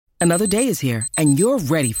Another day is here, and you're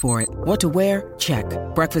ready for it. What to wear? Check.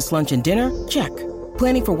 Breakfast, lunch, and dinner? Check.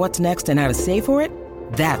 Planning for what's next and how to save for it?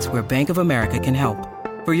 That's where Bank of America can help.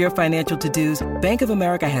 For your financial to-dos, Bank of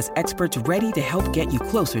America has experts ready to help get you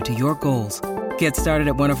closer to your goals. Get started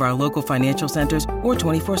at one of our local financial centers or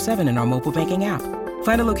 24/7 in our mobile banking app.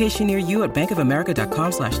 Find a location near you at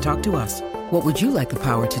bankofamerica.com/talktous. What would you like the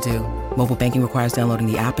power to do? Mobile banking requires downloading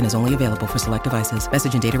the app and is only available for select devices.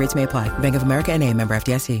 Message and data rates may apply. Bank of America N.A., member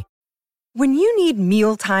FDIC. When you need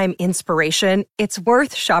mealtime inspiration, it's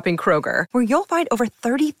worth shopping Kroger, where you'll find over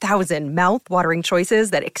 30,000 mouth-watering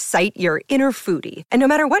choices that excite your inner foodie. And no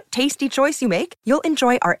matter what tasty choice you make, you'll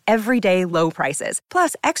enjoy our everyday low prices,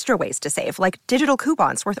 plus extra ways to save, like digital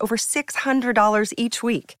coupons worth over $600 each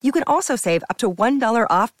week. You can also save up to $1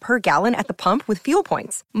 off per gallon at the pump with fuel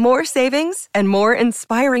points. More savings and more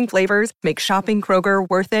inspiring flavors make shopping Kroger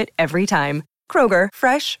worth it every time. Kroger,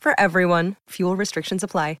 fresh for everyone. Fuel restrictions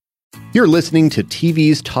apply. You're listening to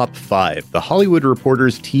TV's Top 5, the Hollywood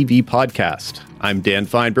Reporter's TV podcast. I'm Dan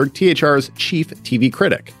Feinberg, THR's chief TV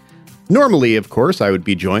critic. Normally, of course, I would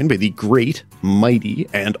be joined by the great, mighty,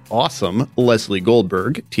 and awesome Leslie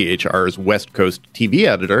Goldberg, THR's West Coast TV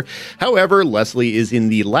editor. However, Leslie is in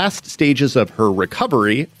the last stages of her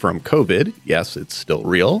recovery from COVID. Yes, it's still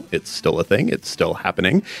real. It's still a thing. It's still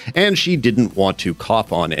happening. And she didn't want to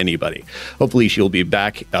cough on anybody. Hopefully, she'll be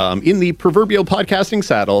back in the proverbial podcasting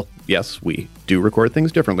saddle. Yes, we do record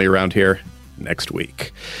things differently around here next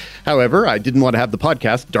week. However, I didn't want to have the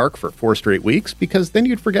podcast dark for 4 straight weeks because then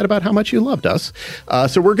you'd forget about how much you loved us.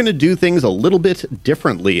 So we're going to do things a little bit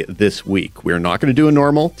differently this week. We're not going to do a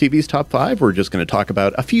normal TV's Top 5. We're just going to talk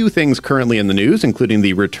about a few things currently in the news, including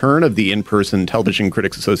the return of the in-person Television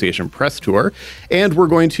Critics Association press tour. And we're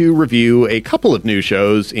going to review a couple of new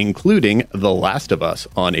shows, including The Last of Us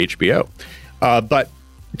on HBO. But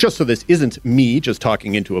just so this isn't me just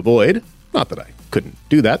talking into a void, not that I couldn't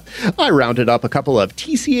do that, I rounded up a couple of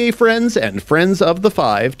TCA friends and friends of the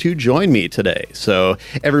five to join me today. So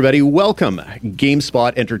everybody, welcome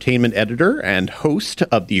GameSpot entertainment editor and host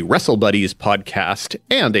of the Wrestle Buddies podcast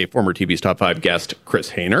and a former TV's Top 5 guest,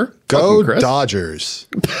 Chris Hayner. Go Welcome, Chris. Dodgers.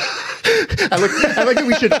 I like that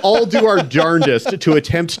we should all do our darndest to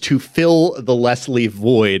attempt to fill the Leslie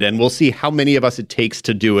void, and we'll see how many of us it takes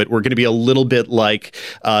to do it. We're going to be a little bit like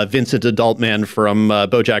Vincent Adultman from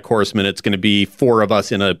BoJack Horseman. It's going to be 4 of us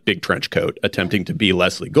in a big trench coat attempting to be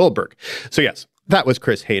Leslie Goldberg. So yes, that was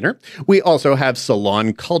Chris Hayner. We also have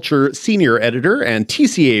Salon Culture senior editor and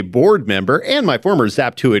TCA board member and my former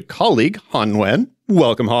Zap2It colleague, Han Nguyen.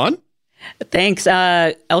 Welcome, Han. Thanks.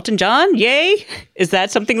 Elton John, yay. Is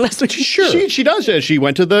that something Leslie? Sure. She does. She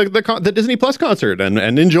went to the Disney Plus concert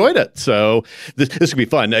and enjoyed it. So this could be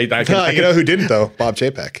fun. I you know who didn't, though? Bob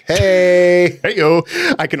Chapek. Hey. Hey-yo.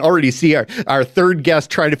 I can already see our third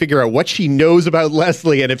guest trying to figure out what she knows about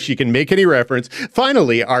Leslie and if she can make any reference.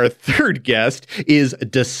 Finally, our third guest is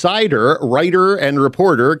decider, writer, and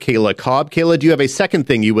reporter, Kayla Cobb. Kayla, do you have a second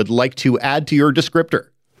thing you would like to add to your descriptor?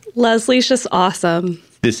 Leslie's just awesome.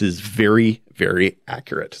 This is very, very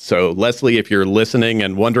accurate. So, Leslie, if you're listening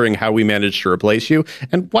and wondering how we managed to replace you,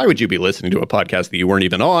 and why would you be listening to a podcast that you weren't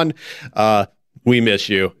even on, we miss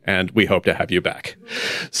you, and we hope to have you back.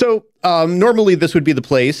 So, normally this would be the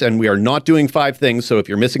place, and we are not doing 5 things. So, if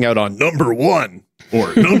you're missing out on number 1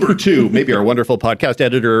 or number 2, maybe our wonderful podcast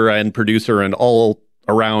editor and producer and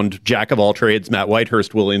all-around jack of all trades, Matt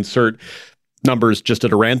Whitehurst, will insert numbers just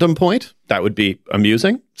at a random point. That would be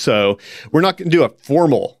amusing. So we're not going to do a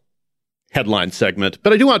formal headline segment,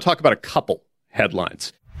 but I do want to talk about a couple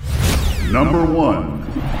headlines. Number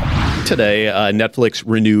 1. Today, Netflix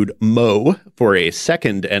renewed Mo for a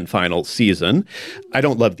second and final season. I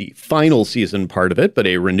don't love the final season part of it, but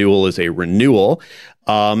a renewal is a renewal.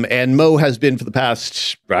 And Mo has been for the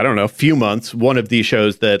past, few months, one of the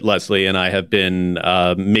shows that Leslie and I have been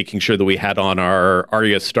making sure that we had on our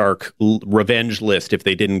Arya Stark revenge list if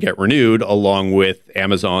they didn't get renewed, along with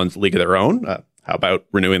Amazon's League of Their Own. How about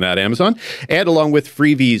renewing that, Amazon? And along with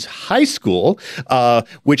Freevy's High School,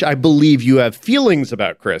 which I believe you have feelings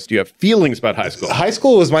about, Chris. Do you have feelings about High School? High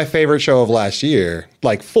School was my favorite show of last year.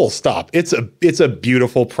 Like, full stop. It's a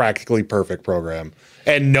beautiful, practically perfect program.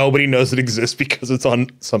 And nobody knows it exists because it's on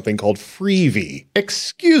something called Freevee.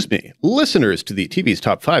 Excuse me, listeners to the TV's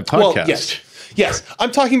Top 5 podcast. Well, Yes,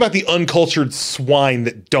 I'm talking about the uncultured swine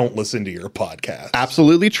that don't listen to your podcast.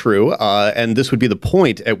 Absolutely true. And this would be the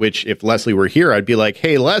point at which, if Leslie were here, I'd be like,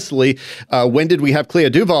 hey, Leslie, when did we have Clea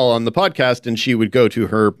Duvall on the podcast? And she would go to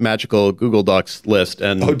her magical Google Docs list.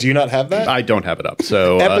 And Oh, do you not have that? I don't have it up.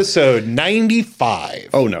 So Episode 95.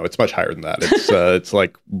 Oh, no, it's much higher than that. It's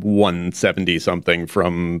like 170 something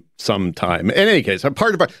from some time. In any case,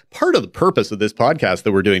 part of the purpose of this podcast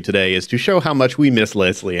that we're doing today is to show how much we miss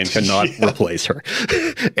Leslie and cannot replace her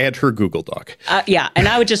and her Google Doc. Yeah, and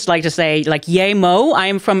I would just like to say, like, yay Mo, I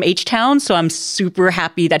am from H-Town, so I'm super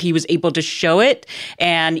happy that he was able to show it.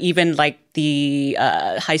 And even like the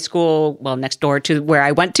high school, well, next door to where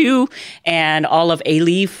I went to, and all of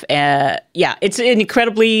A-Leaf. Yeah, it's an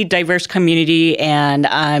incredibly diverse community, and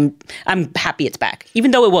I'm happy it's back,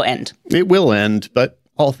 even though it will end. It will end, but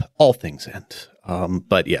all things end.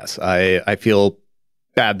 But yes, I feel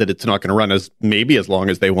bad that it's not going to run as long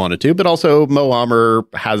as they wanted to, but also Mo Amer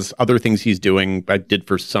has other things he's doing. I did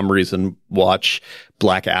for some reason watch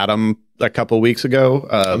Black Adam a couple weeks ago.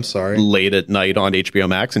 I'm sorry. Late at night on HBO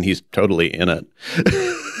Max, and he's totally in it.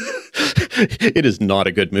 It is not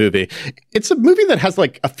a good movie. It's a movie that has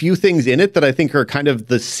like a few things in it that I think are kind of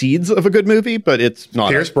the seeds of a good movie, but it's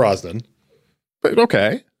not. Pierce Brosnan. But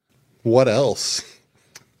okay. What else?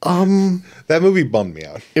 That movie bummed me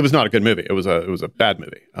out. It was not a good movie. It was a bad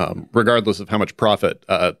movie. Regardless of how much profit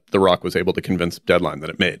The Rock was able to convince Deadline that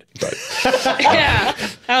it made. But Yeah,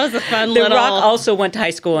 that was a fun The little. Rock also went to high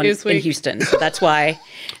school in Houston, so that's why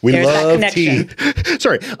We there's that love connection. tea.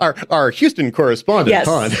 sorry, our Houston correspondent, Yes,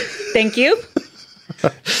 Han. thank you.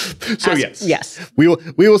 So Yes. We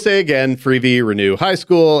will say again, Freevee renew High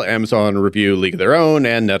School, Amazon review League of Their Own,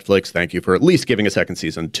 and Netflix, thank you for at least giving a second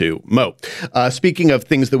season to Mo. Speaking of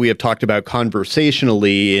things that we have talked about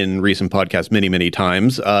conversationally in recent podcasts many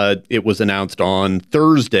times, it was announced on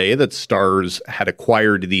Thursday that Starz had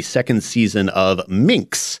acquired the second season of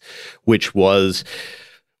Minx, which was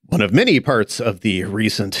one of many parts of the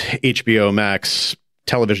recent HBO Max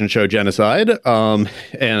television show Genocide.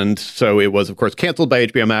 And so it was, of course, canceled by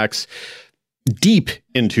HBO Max deep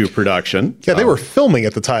into production. Yeah, they were filming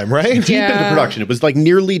at the time, right? Deep into production. It was like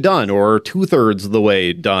nearly done or 2/3 of the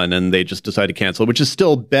way done, and they just decided to cancel, which is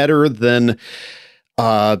still better than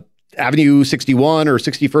Avenue 61 or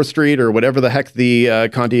 61st Street or whatever the heck the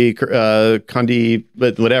Condi,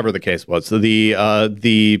 whatever the case was. So the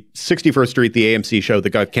 61st Street, the AMC show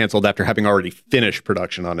that got canceled after having already finished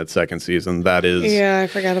production on its second season. That is, Yeah, I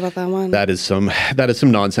forgot about that one. that is some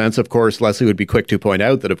nonsense. Of course, Leslie would be quick to point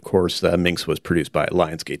out that, of course, Minx was produced by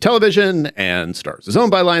Lionsgate Television and Starz is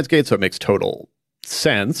owned by Lionsgate, so it makes total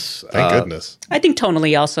sense. Thank goodness. I think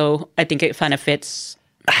tonally also, I think it kind of fits.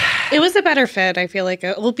 It was a better fit. I feel like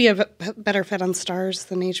it will be a better fit on Starz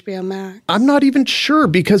than HBO Max. I'm not even sure,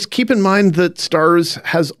 because keep in mind that Starz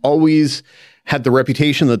has always had the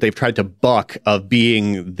reputation that they've tried to buck of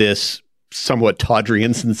being this somewhat tawdry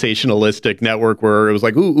and sensationalistic network where it was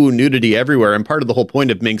like, ooh, nudity everywhere. And part of the whole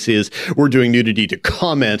point of Minx is we're doing nudity to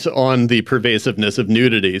comment on the pervasiveness of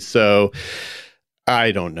nudity. So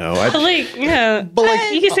I don't know. But you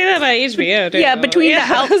can say that about HBO, too. Yeah, between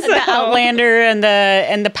the Outlander and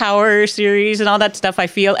the Power series and all that stuff, I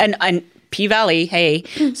feel, and P-Valley, hey.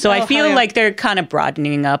 So I feel like they're kind of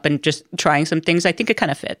broadening up and just trying some things. I think it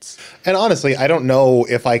kind of fits. And honestly, I don't know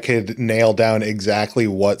if I could nail down exactly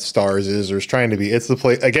what Starz is or is trying to be. It's the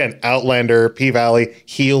place, again, Outlander, P-Valley,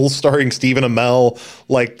 Heels starring Stephen Amell,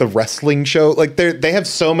 like the wrestling show. Like they have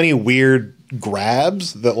so many weird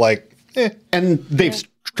grabs that And they've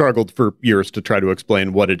struggled for years to try to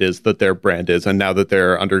explain what it is that their brand is. And now that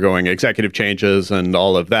they're undergoing executive changes and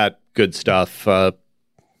all of that good stuff,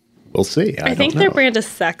 we'll see. I think their brand is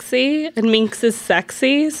sexy, and Minx is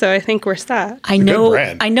sexy, so I think we're set. I know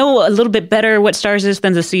a little bit better what Starz is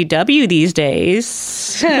than the CW these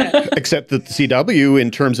days. Except that the CW,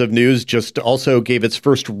 in terms of news, just also gave its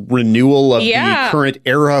first renewal of the current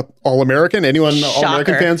era All-American. Anyone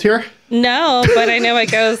All-American fans here? No, but I know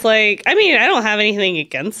it goes like, I mean, I don't have anything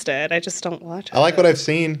against it. I just don't watch it. I like what I've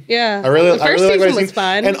seen. Yeah. I really the first like what I've season was seen.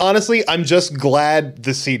 fun. And honestly, I'm just glad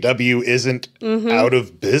the CW isn't out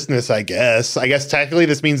of business, I guess. I guess technically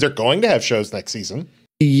this means they're going to have shows next season.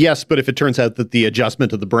 Yes, but if it turns out that the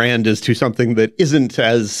adjustment of the brand is to something that isn't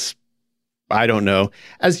as, I don't know,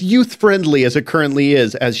 as youth-friendly as it currently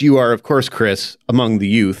is, as you are, of course, Chris, among the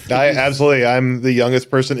youth. I'm the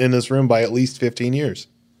youngest person in this room by at least 15 years.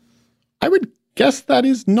 I would guess that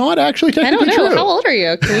is not actually technically I don't know. true. How old are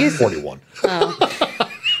you? Can you 41.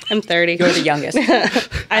 I'm 30. You're the youngest.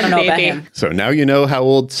 I don't know about him. So now you know how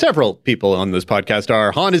old several people on this podcast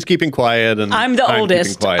are. Han is keeping quiet, and I'm the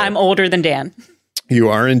oldest. I'm older than Dan. You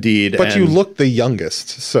are indeed. But you look the youngest.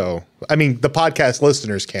 So, I mean, the podcast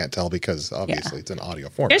listeners can't tell because obviously it's an audio I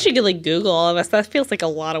format. guess you could like Google all of us. That feels like a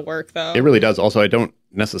lot of work, though. It really does. Also, I don't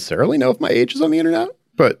necessarily know if my age is on the internet,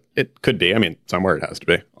 but it could be. I mean, somewhere it has to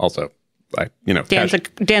be. Also,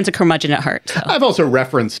 Dan's a curmudgeon at heart. So. I've also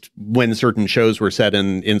referenced when certain shows were set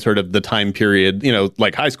in sort of the time period,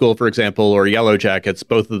 like High School, for example, or Yellow Jackets.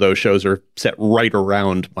 Both of those shows are set right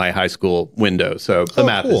around my high school window. So the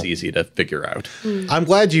math is easy to figure out. I'm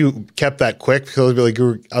glad you kept that quick because I was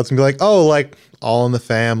going to be like, oh, like All in the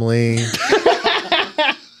Family,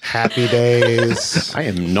 Happy Days. I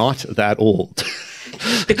am not that old.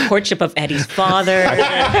 The Courtship of Eddie's Father.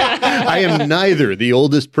 I am neither the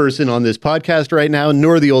oldest person on this podcast right now,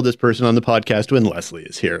 nor the oldest person on the podcast when Leslie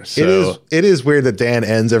is here. So It is weird that Dan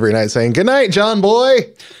ends every night saying, "Good night, John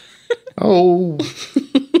boy." Oh.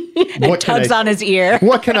 And tugs on his ear.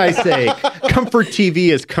 What can I say? Comfort TV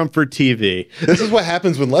is comfort TV. This is what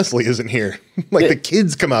happens when Leslie isn't here. Like the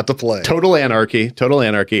kids come out to play. Total anarchy. Total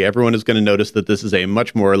anarchy. Everyone is going to notice that this is a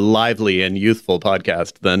much more lively and youthful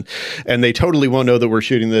podcast and they totally won't know that we're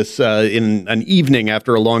shooting this in an evening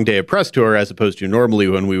after a long day of press tour, as opposed to normally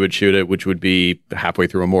when we would shoot it, which would be halfway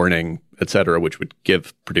through a morning, etc., which would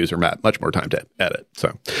give producer Matt much more time to edit.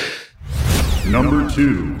 So, Number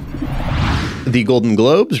 2. The Golden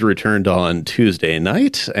Globes returned on Tuesday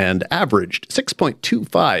night and averaged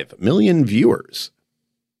 6.25 million viewers,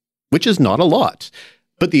 which is not a lot.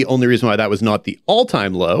 But the only reason why that was not the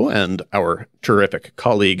all-time low, and our terrific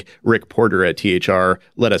colleague Rick Porter at THR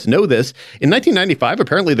let us know this, in 1995,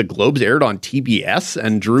 apparently the Globes aired on TBS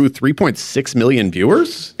and drew 3.6 million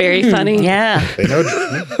viewers. Very funny. Yeah. They know.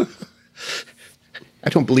 I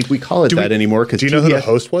don't believe we call it that anymore. Do you know who the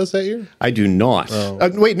host was that year? I do not. Oh.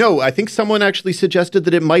 Wait, no. I think someone actually suggested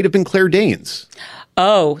that it might have been Claire Danes.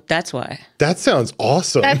 Oh, that's why. That sounds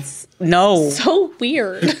awesome. That's No. so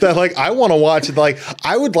weird. That I want to watch it.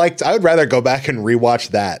 I would rather go back and rewatch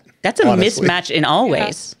that. That's a honestly. mismatch in all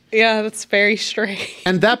ways. Yeah, that's very strange.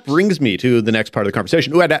 And that brings me to the next part of the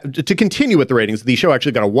conversation. To continue with the ratings, the show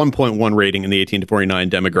actually got a 1.1 rating in the 18 to 49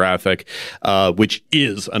 demographic, which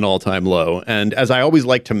is an all-time low. And as I always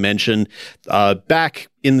like to mention, back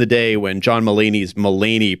in the day when John Mulaney's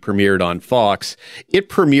Mulaney premiered on Fox, it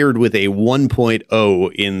premiered with a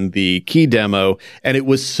 1.0 in the key demo, and it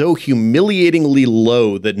was so humiliatingly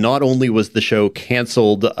low that not only was the show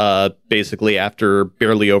canceled basically after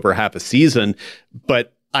barely over half a season,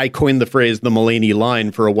 but I coined the phrase the Mulaney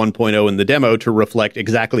line for a 1.0 in the demo to reflect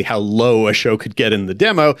exactly how low a show could get in the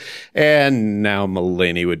demo. And now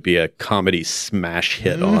Mulaney would be a comedy smash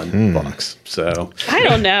hit on Fox. So I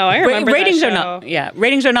don't know. I remember ratings that are show. not. Yeah,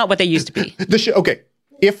 ratings are not what they used to be. the show, okay.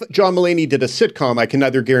 If John Mulaney did a sitcom, I can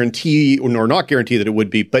neither guarantee nor not guarantee that it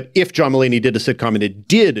would be. But if John Mulaney did a sitcom and it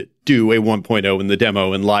did do a 1.0 in the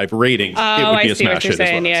demo and live ratings, it would be a smash hit.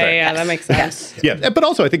 Yeah, that makes sense. Yeah, but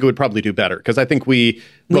also I think it would probably do better because I think we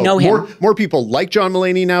know him. More people like John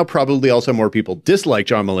Mulaney now. Probably also more people dislike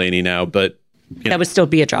John Mulaney now. But That would still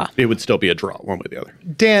be a draw. it would still be a draw one way or the other.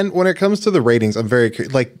 Dan, when it comes to the ratings, I'm very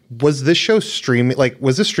curious. Was this show streaming?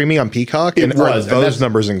 Was this streaming on Peacock? It was. Are those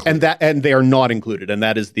numbers included? And they are not included. And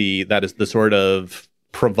that is the sort of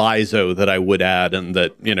proviso that I would add, and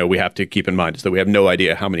that we have to keep in mind, is that we have no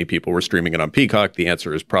idea how many people were streaming it on Peacock. The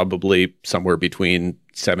answer is probably somewhere between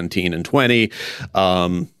 17 and 20.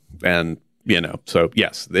 So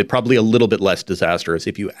yes, they're probably a little bit less disastrous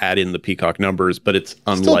if you add in the Peacock numbers, but it's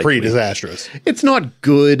unlikely. Still pretty disastrous. It's not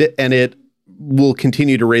good, and it will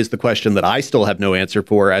continue to raise the question that I still have no answer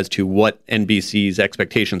for as to what NBC's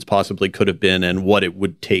expectations possibly could have been and what it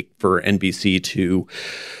would take for NBC to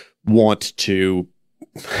want to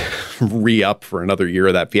re-up for another year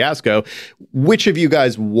of that fiasco. Which of you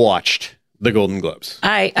guys watched the Golden Globes?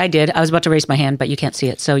 I did. I was about to raise my hand, but you can't see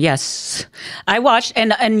it. So yes, I watched.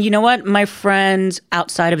 And you know what? My friends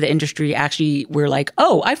outside of the industry actually were like,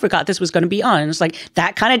 oh, I forgot this was going to be on. And it's like,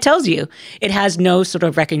 that kind of tells you it has no sort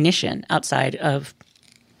of recognition outside of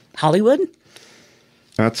Hollywood.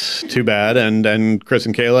 That's too bad. And Chris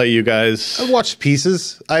and Kayla, you guys... I watched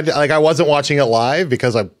pieces. I wasn't watching it live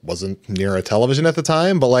because I wasn't near a television at the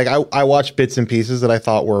time. But I watched bits and pieces that I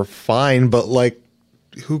thought were fine. But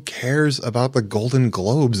who cares about the Golden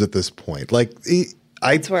Globes at this point?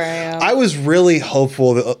 That's where I am. I was really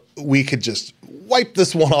hopeful that we could just wipe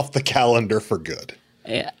this one off the calendar for good.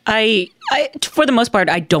 I for the most part,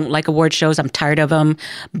 I don't like award shows. I'm tired of them.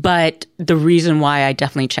 But the reason why I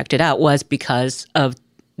definitely checked it out was because of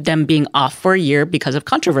them being off for a year because of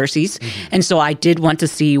controversies. Mm-hmm. And so I did want to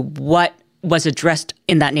see what was addressed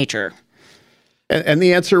in that nature. And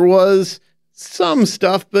the answer was some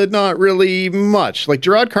stuff, but not really much. Like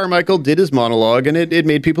Gerard Carmichael did his monologue, and it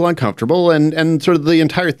made people uncomfortable. And sort of the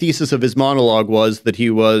entire thesis of his monologue was that he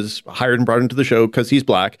was hired and brought into the show because he's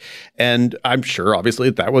black. And I'm sure, obviously,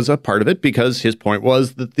 that was a part of it, because his point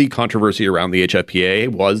was that the controversy around the HFPA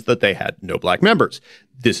was that they had no black members.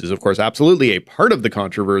 This is, of course, absolutely a part of the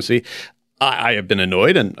controversy. I have been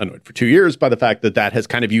annoyed for 2 years by the fact that that has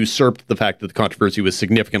kind of usurped the fact that the controversy was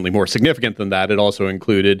significantly more significant than that. It also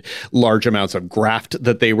included large amounts of graft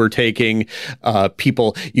that they were taking.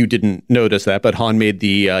 People, you didn't notice that, but Han made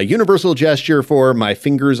the universal gesture for "my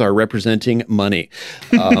fingers are representing money."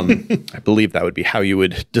 I believe that would be how you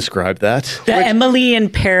would describe that. The Emily in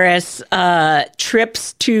Paris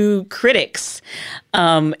trips to critics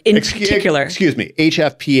particular. Excuse me,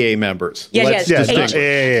 HFPA members. Yes.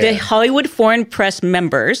 The Hollywood Foreign Press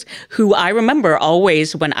members, who I remember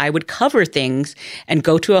always when I would cover things and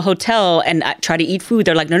go to a hotel and try to eat food,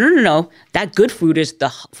 they're like, no. That good food is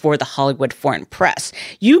for the Hollywood Foreign Press.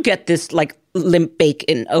 You get this like limp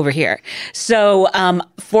bacon over here. So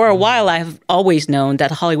for a while, I've always known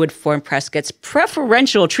that Hollywood Foreign Press gets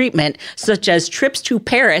preferential treatment, such as trips to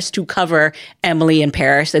Paris to cover Emily in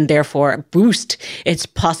Paris, and therefore boost its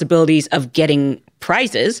possibilities of getting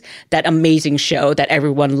prizes, that amazing show that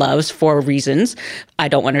everyone loves for reasons I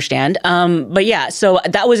don't understand. But yeah, so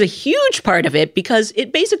that was a huge part of it, because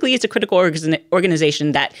it basically is a critical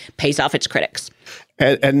organization that pays off its critics.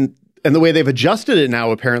 And the way they've adjusted it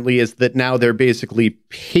now, apparently, is that now they're basically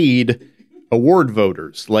paid award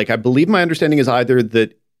voters. Like, I believe my understanding is either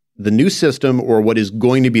that the new system, or what is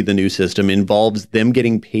going to be the new system, involves them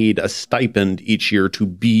getting paid a stipend each year to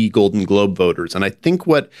be Golden Globe voters. And I think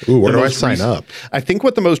what... where do I sign up? I think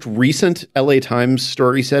what the most recent LA Times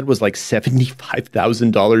story said was like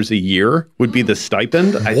 $75,000 a year would be the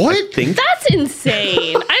stipend. What? I think. That's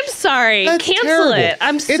insane. I'm sorry. That's Cancel terrible. it.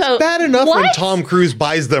 It's bad enough when Tom Cruise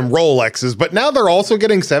buys them Rolexes, but now they're also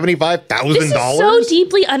getting $75,000. This is so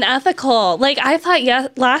deeply unethical. Like, I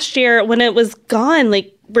thought last year when it was gone,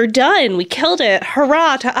 like, we're done. We killed it.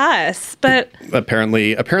 Hurrah to us. But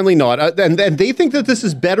apparently not. And they think that this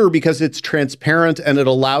is better because it's transparent and it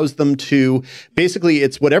allows them to basically,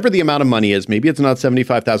 it's whatever the amount of money is. Maybe it's not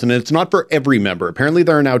 $75,000, and it's not for every member. Apparently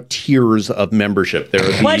there are now tiers of membership. There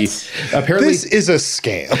are apparently this is a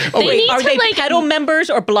scam. Oh wait, are they Petal members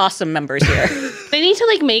or Blossom members here? They need to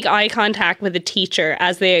like make eye contact with the teacher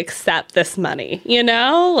as they accept this money. You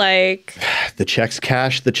know, like the checks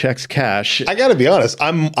cash. I got to be honest.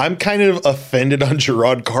 I'm kind of offended on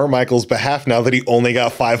Gerard Carmichael's behalf now that he only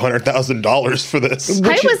got $500,000 for this.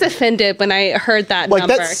 I was offended when I heard that number.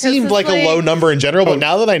 That seemed like a low number in general, but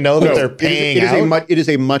now that I know that they're paying it is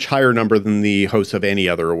a much higher number than the hosts of any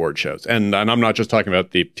other award shows. And I'm not just talking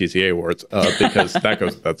about the TCA awards, because that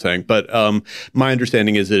goes without saying. But my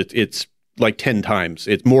understanding is that it's like 10 times.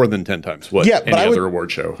 It's more than 10 times what any other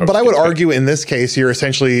award show host. But I would argue in this case, you're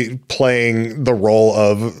essentially playing the role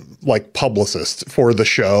of like publicist for the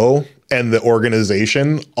show and the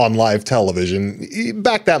organization on live television.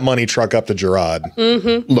 Back that money truck up to Gerard.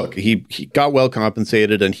 Mm-hmm. Look, he got well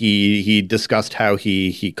compensated, and he discussed how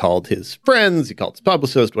he called his friends, he called his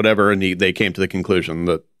publicist, whatever, and they came to the conclusion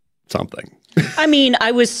that something. I mean,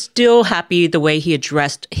 I was still happy the way he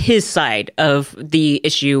addressed his side of the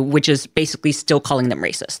issue, which is basically still calling them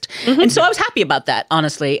racist. Mm-hmm. And so I was happy about that,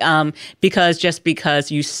 honestly,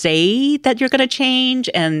 because you say that you're going to change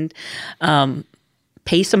and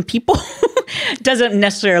pay some people doesn't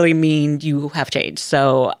necessarily mean you have changed.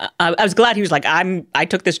 So I was glad he was like, I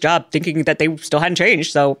took this job thinking that they still hadn't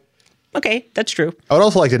changed. So okay, that's true. I would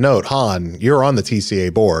also like to note, Han, you're on the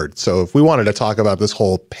TCA board. So if we wanted to talk about this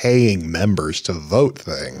whole paying members to vote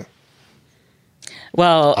thing.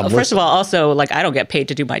 Well, first of all, also, like, I don't get paid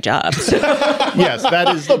to do my job. So. Yes, that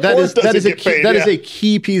is a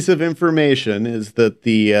key piece of information, is that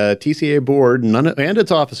the TCA board and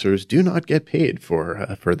its officers do not get paid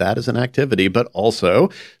for that as an activity, but also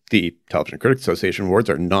the Television Critics Association awards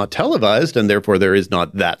are not televised, and therefore there is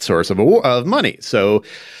not that source of money. So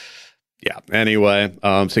yeah. Anyway,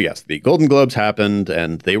 so yes, the Golden Globes happened,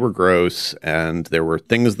 and they were gross, and there were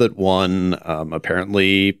things that won.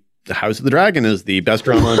 Apparently, The House of the Dragon is the best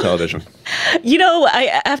drama on television. You know,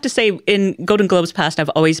 I have to say, in Golden Globes past, I've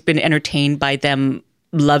always been entertained by them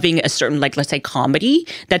loving a certain, like, let's say, comedy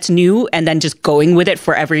that's new, and then just going with it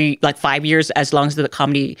for every 5 years, as long as the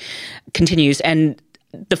comedy continues. And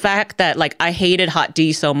the fact that like I hated Hot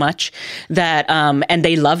D so much that and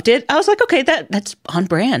they loved it, I was like, okay, that's on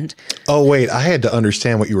brand. Oh wait, I had to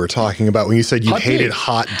understand what you were talking about when you said you hated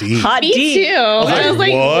Hot D. Hot Me D. too. I was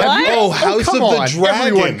like, what? Oh, House Come of on. the Dragon.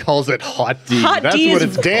 Everyone calls it Hot D. Hot That's D what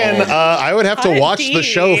is it's Dan, called. I would have to Hot watch D. the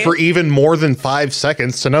show for even more than 5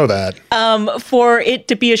 seconds to know that. For it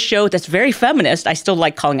to be a show that's very feminist, I still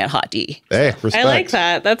like calling it Hot D. Hey, respect. I like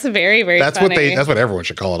that. That's very, very That's funny. what everyone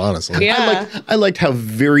should call it, honestly. Yeah. I liked how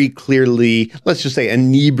very clearly, let's just say,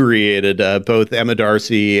 inebriated both Emma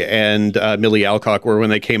Darcy and Millie Alcock were when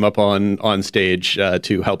they came up on stage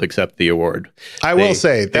to help accept the award. I will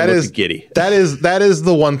say they that looked is giddy. That is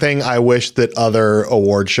the one thing I wish that other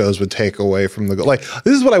award shows would take away from the like.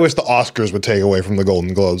 This is what I wish the Oscars would take away from the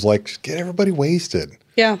Golden Globes. Like, just get everybody wasted.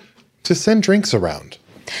 Yeah. Just send drinks around.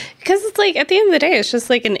 Because it's like, at the end of the day, it's just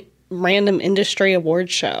like an random industry award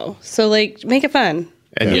show. So, like, make it fun.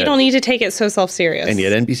 And You yet- don't need to take it so self-serious. And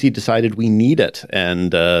yet NBC decided we need it,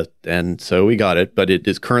 and so we got it. But it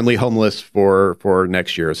is currently homeless for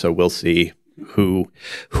next year. So we'll see who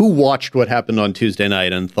watched what happened on Tuesday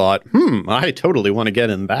night and thought, I totally want to get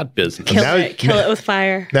in that business. Kill it with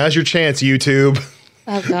fire. Now's your chance, YouTube.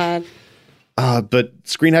 Oh, God. But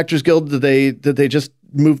Screen Actors Guild, did they just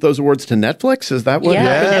move those awards to Netflix? Is that what?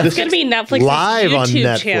 Yeah. It's going to be Netflix's Live on YouTube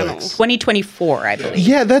Netflix. channel. 2024, I believe.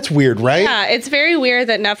 Yeah, that's weird, right? Yeah, it's very weird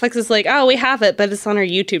that Netflix is like, oh, we have it, but it's on our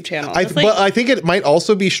YouTube channel. It's like, But I think it might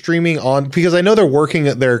also be streaming on, because I know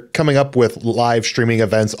they're coming up with live streaming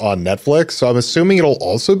events on Netflix. So I'm assuming it'll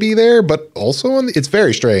also be there, but also it's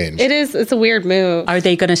very strange. it's a weird move. Are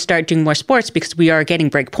they going to start doing more sports because we are getting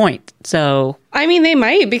Breakpoint? So I mean, they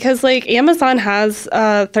might, because like Amazon has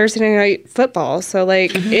Thursday Night Football, so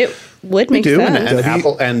like it would make do, sense.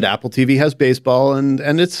 and Apple TV has baseball, and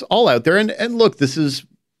it's all out there. And look, this is,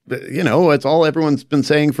 it's all everyone's been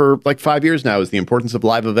saying for like 5 years now, is the importance of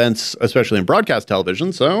live events, especially in broadcast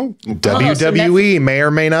television. So WWE may or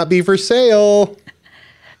may not be for sale.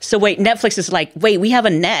 So wait, Netflix is like, wait, we have a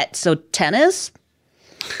net, so tennis?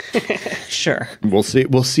 Sure. we'll see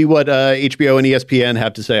what HBO and ESPN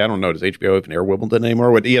have to say. I don't know, does HBO even air Wimbledon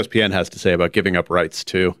anymore? What ESPN has to say about giving up rights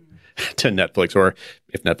to Netflix, or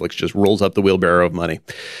if Netflix just rolls up the wheelbarrow of money.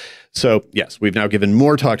 So yes, we've now given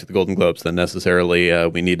more talk to the Golden Globes than necessarily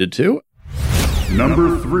we needed to.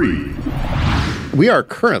 Number 3. We are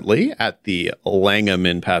currently at the Langham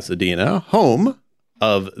in Pasadena, home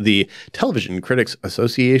of the Television Critics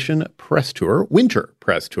Association Press Tour, Winter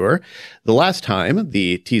Press Tour. The last time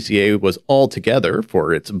the TCA was all together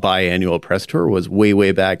for its biannual press tour was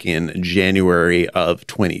way back in January of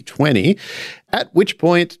 2020, at which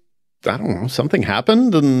point, I don't know, something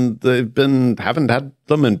happened and haven't had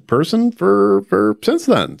them in person for since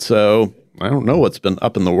then. So I don't know what's been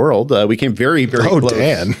up in the world. We came very close.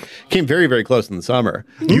 Dan. Came very close in the summer.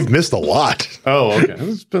 You've missed a lot. Oh, okay.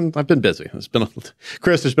 I've been busy.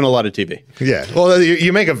 Chris, there's been a lot of TV. Yeah. Well,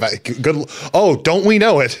 you make a good. Oh, don't we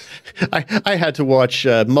know it? I had to watch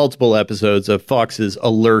multiple episodes of Fox's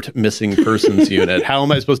Alert Missing Persons Unit. How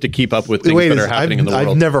am I supposed to keep up with things that are happening in the world?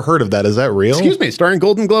 I've never heard of that. Is that real? Excuse me, starring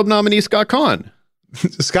Golden Globe nominee Scott Conn.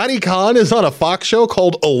 Scotty Conn is on a Fox show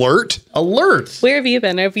called Alert. Alert. Where have you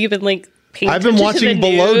been? Have you been like paying I've been attention to watching the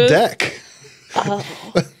Below news? Deck.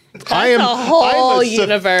 I am a whole I'm a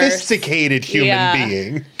universe. sophisticated human Yeah.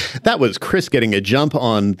 being. That was Chris getting a jump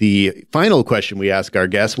on the final question we ask our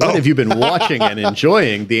guests. What have you been watching and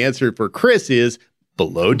enjoying? The answer for Chris is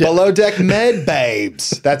Below Deck. Below Deck Med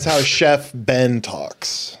Babes. That's how Chef Ben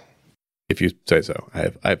talks. If you say so.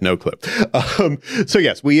 I have no clue. So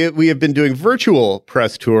yes, we have been doing virtual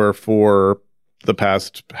press tour for the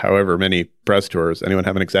past however many press tours. Anyone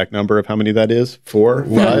have an exact number of how many that is? 4,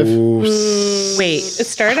 5? Wait, It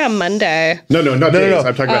started on Monday. No, not days.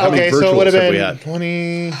 I'm talking about how many Okay, so it would virtuals have have we been had?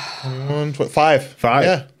 20, 21, 5. 5.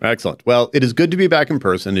 Yeah. Excellent. Well, it is good to be back in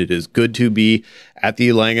person. It is good to be at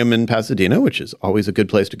the Langham in Pasadena, which is always a good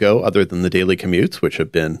place to go, other than the daily commutes, which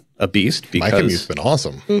have been a beast My commute's been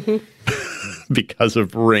awesome. because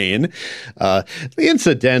of rain.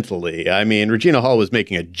 Incidentally, I mean, Regina Hall was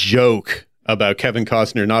making a joke about Kevin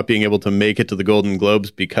Costner not being able to make it to the Golden Globes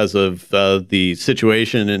because of the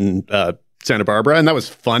situation in Santa Barbara, and that was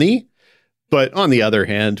funny. But on the other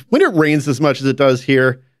hand, when it rains as much as it does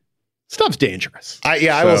here, stuff's dangerous.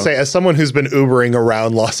 I will say, as someone who's been Ubering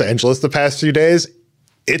around Los Angeles the past few days,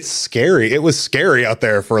 it's scary. It was scary out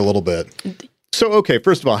there for a little bit. So, okay,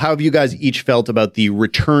 first of all, how have you guys each felt about the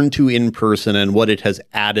return to in-person and what it has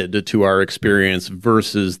added to our experience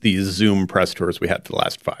versus the Zoom press tours we had for the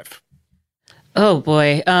last 5? oh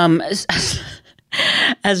boy.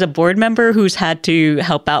 as a board member who's had to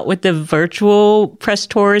help out with the virtual press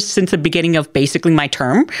tours since the beginning of basically my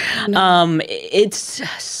term, it's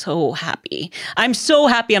so happy. I'm so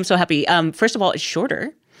happy. First of all, it's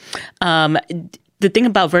shorter. The thing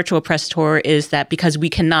about virtual press tour is that because we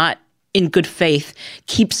cannot, in good faith,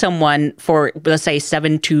 keep someone for, let's say,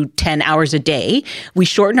 7 to 10 hours a day, we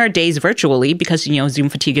shorten our days virtually because, Zoom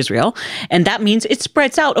fatigue is real. And that means it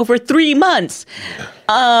spreads out over 3 months.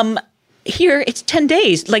 Here, it's 10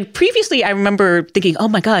 days. Like previously, I remember thinking, oh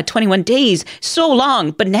my God, 21 days, so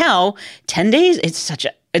long. But now 10 days,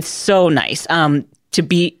 it's so nice to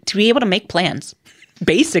be able to make plans,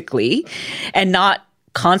 basically, and not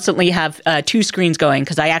constantly have 2 screens going,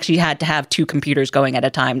 because I actually had to have 2 computers going at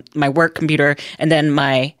a time, my work computer and then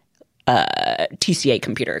my TCA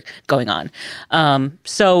computer going on.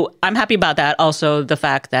 So I'm happy about that. Also, the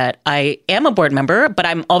fact that I am a board member, but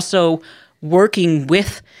I'm also working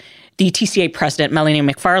with the TCA president, Melanie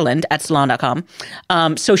McFarland, at Salon.com.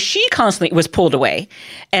 So she constantly was pulled away.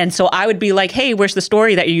 And so I would be like, hey, where's the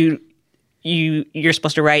story that you're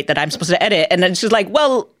supposed to write that I'm supposed to edit? And then she's like,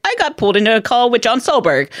 well, I got pulled into a call with John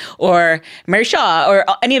Solberg or Mary Shaw or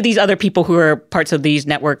any of these other people who are parts of these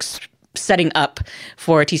networks setting up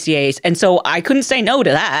for TCAs. And so I couldn't say no to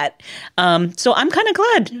that. So I'm kind of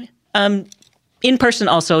glad. In person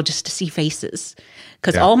also, just to see faces.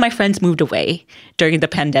 Because all my friends moved away during the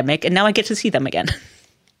pandemic, and now I get to see them again.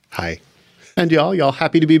 Hi. And y'all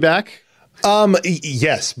happy to be back?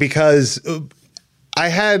 Yes, because I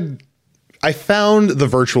found the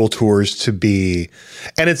virtual tours to be,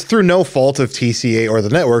 and it's through no fault of TCA or the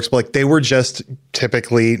networks, but like they were just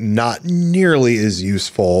typically not nearly as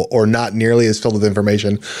useful or not nearly as filled with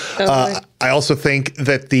information. Totally. I also think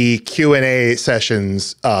that the Q&A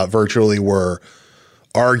sessions virtually were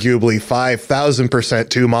arguably 5,000%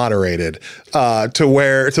 too moderated, to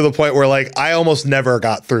the point where like I almost never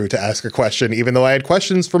got through to ask a question, even though I had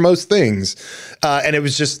questions for most things, and it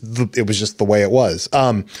was just the way it was.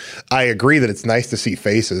 I agree that it's nice to see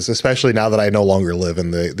faces, especially now that I no longer live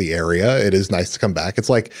in the area. It is nice to come back. It's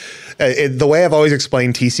like the way I've always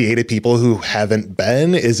explained TCA to people who haven't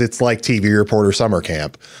been is it's like TV reporter summer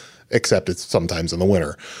camp, except it's sometimes in the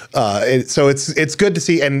winter. So it's good to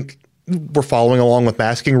see, and we're following along with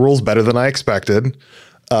masking rules better than I expected.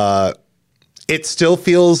 It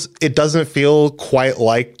doesn't feel quite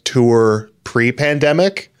like tour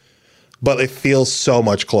pre-pandemic, but it feels so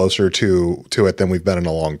much closer to it than we've been in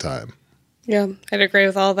a long time. Yeah, I'd agree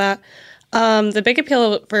with all that. The big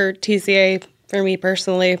appeal for TCA, for me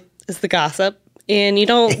personally, is the gossip. And you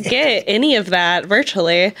don't get any of that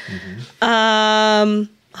virtually.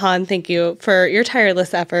 Mm-hmm. Han, thank you for your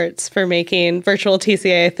tireless efforts for making virtual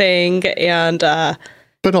TCA a thing, and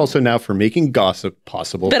but also now for making gossip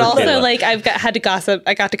possible. But also, Kayla. Like I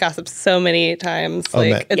got to gossip so many times.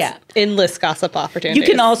 Endless gossip opportunities. You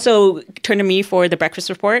can also turn to me for the breakfast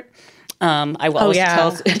report. I will always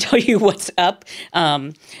tell you what's up.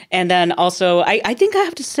 And then also, I think I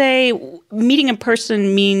have to say, meeting in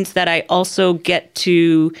person means that I also get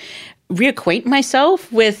to reacquaint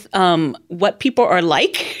myself with what people are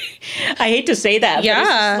like. I hate to say that,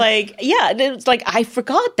 but it's like I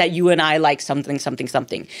forgot that you and I like something.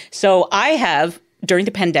 So I have, during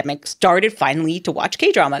the pandemic, started finally to watch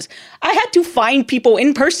K-dramas. I had to find people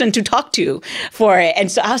in person to talk to for it.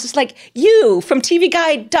 And so I was just like, you from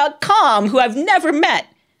TVGuide.com, who I've never met.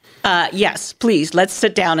 Yes, please, let's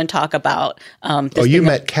sit down and talk about this. You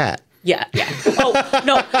met Kat. Yeah. Oh,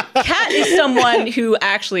 no. Kat is someone who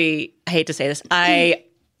actually, I hate to say this, I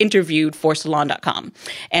interviewed for Salon.com,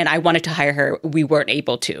 and I wanted to hire her. We weren't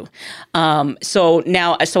able to. So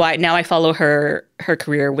now I follow her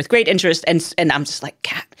career with great interest, and I'm just like,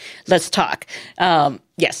 Kat, let's talk.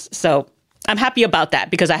 Yes. So I'm happy about that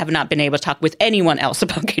because I have not been able to talk with anyone else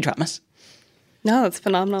about K-dramas. No, that's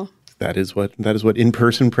phenomenal. That is what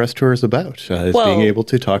in-person press tour is about, being able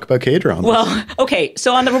to talk about K-dramas. Well, okay,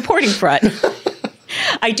 so on the reporting front,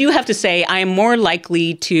 I do have to say I am more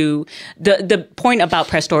likely to, the point about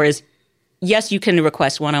press tour is, yes, you can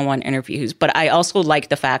request one-on-one interviews, but I also like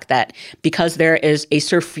the fact that because there is a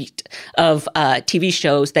surfeit of TV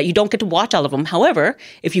shows that you don't get to watch all of them. However,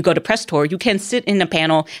 if you go to press tour, you can sit in a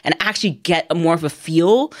panel and actually get more of a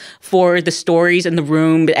feel for the stories in the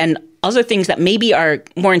room and other things that maybe are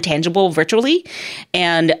more intangible virtually,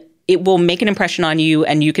 and it will make an impression on you,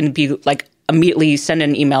 and you can be like immediately send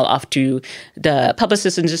an email off to the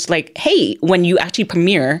publicist and just like, hey, when you actually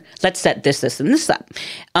premiere, let's set this, and this up.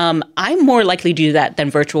 I'm more likely to do that than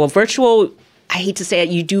virtual. Virtual, I hate to say it,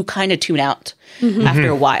 you do kind of tune out after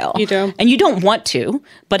a while. You do. And you don't want to,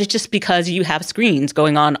 but it's just because you have screens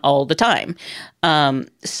going on all the time.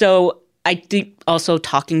 So I think also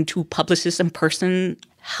talking to publicists in person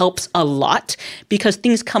helps a lot because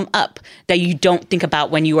things come up that you don't think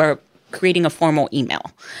about when you are creating a formal email.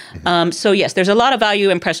 So yes, there's a lot of value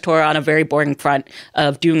in Press Tour on a very boring front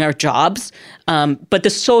of doing our jobs. But the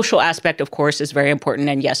social aspect, of course, is very important.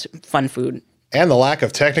 And yes, fun food. And the lack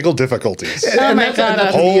of technical difficulties. Oh my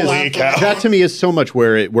God. Holy cow. That to me is so much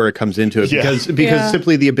where it comes into it because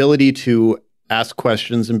simply the ability to ask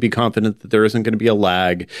questions and be confident that there isn't going to be a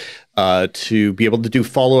lag, to be able to do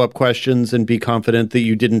follow-up questions and be confident that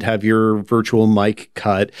you didn't have your virtual mic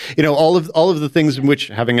cut. All of the things in which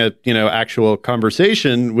having a, actual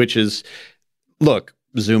conversation, which is, look,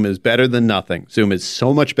 Zoom is better than nothing. Zoom is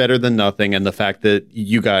so much better than nothing. And the fact that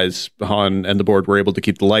you guys, Han and the board, were able to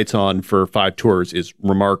keep the lights on for 5 tours is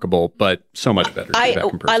remarkable, but so much better.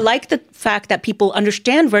 I like the fact that people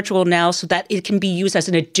understand virtual now so that it can be used as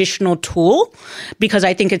an additional tool, because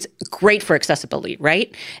I think it's great for accessibility,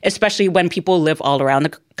 right? Especially when people live all around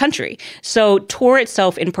the country. So tour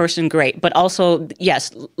itself in person, great. But also,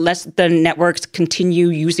 yes, let the networks continue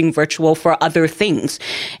using virtual for other things.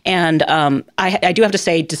 And I do have to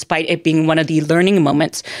say, despite it being one of the learning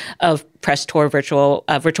moments of Press Tour, virtual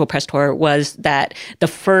Press Tour, was that the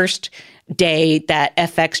first day that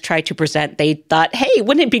FX tried to present, they thought, hey,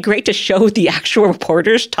 wouldn't it be great to show the actual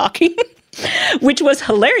reporters talking? Which was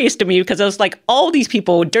hilarious to me because I was like, all these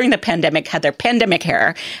people during the pandemic had their pandemic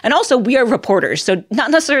hair. And also we are reporters, so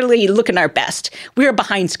not necessarily looking our best. We are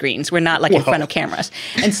behind screens. We're not like in front of cameras.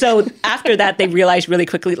 And so after that, they realized really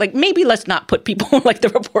quickly, like, maybe let's not put people like the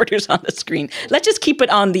reporters on the screen. Let's just keep it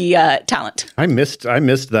on the talent. I missed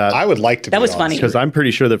that. I would like to That was funny. Because I'm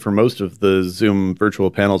pretty sure that for most of the Zoom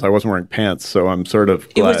virtual panels, I wasn't wearing pants. So I'm sort of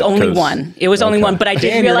glad. It was only one. It was only one, but I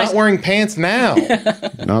did realize. You're not wearing pants now.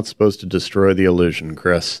 Not supposed to destroy the illusion,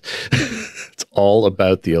 Chris. It's all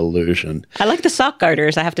about the illusion. I like the sock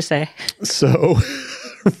garters, I have to say. So,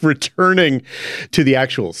 returning to the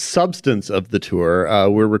actual substance of the tour,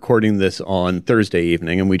 we're recording this on Thursday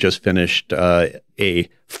evening, and we just finished a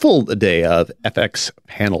full day of FX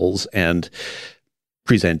panels and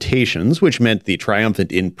presentations, which meant the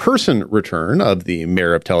triumphant in-person return of the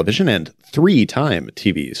mayor of television and 3-time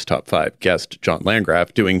TV's Top 5 guest, John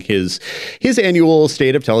Landgraf, doing his annual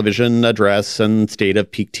State of Television address and State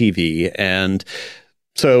of Peak TV. And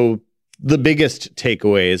so the biggest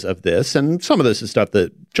takeaways of this, and some of this is stuff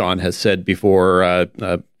that John has said before.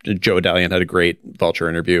 Joe Adalian had a great Vulture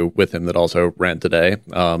interview with him that also ran today.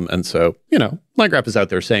 And so, Landgraf is out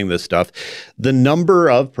there saying this stuff. The number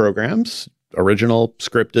of programs, original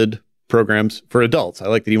scripted programs for adults. I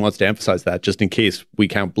like that he wants to emphasize that just in case we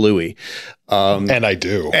count Bluey. And I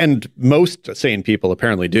do. And most sane people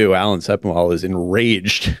apparently do. Alan Sepinwall is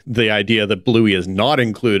enraged. The idea that Bluey is not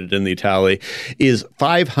included in the tally is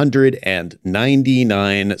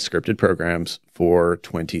 599 scripted programs for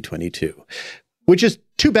 2022, which is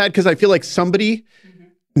too bad because I feel like somebody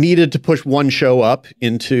needed to push one show up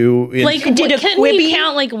into like, did a Quibi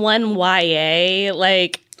count like one YA,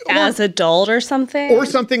 like, as adult or something? Or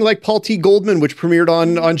something like Paul T. Goldman, which premiered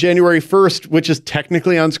on January 1st, which is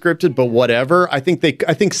technically unscripted, but whatever. I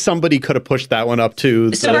think somebody could have pushed that one up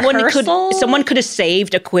to someone could have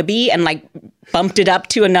saved a Quibi and like bumped it up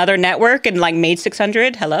to another network and like made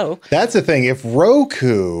 600. Hello. That's the thing. If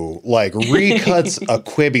Roku like recuts a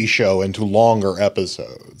Quibi show into longer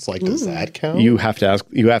episodes, like does that count? You have to ask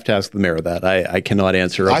the mayor that. I cannot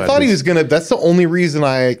answer. I thought he was gonna. That's the only reason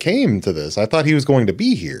I came to this. I thought he was going to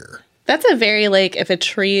be here. That's a very, like, if a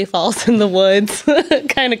tree falls in the woods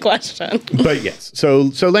kind of question. But yes, so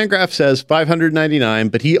Landgraf says 599,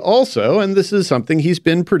 but he also, and this is something he's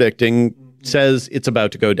been predicting, says it's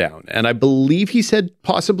about to go down. And I believe he said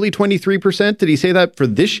possibly 23%. Did he say that for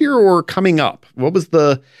this year or coming up? What was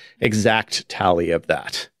the exact tally of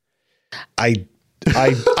that? I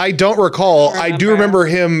don't recall. I do remember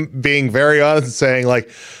him being very honest and saying, like,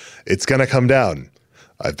 it's going to come down.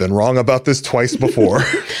 I've been wrong about this twice before.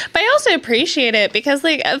 But I also appreciate it because,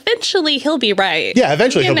 like, eventually he'll be right. Yeah,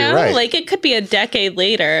 eventually he'll be right. Like, it could be a decade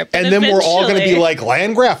later. But and then we're all going to be like,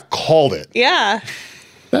 Landgraf called it. Yeah.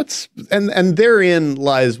 That's and therein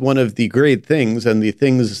lies one of the great things and the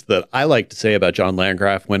things that I like to say about John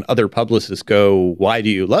Landgraf when other publicists go, why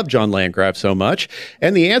do you love John Landgraf so much?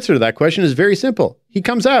 And the answer to that question is very simple. He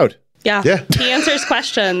comes out. Yeah. He answers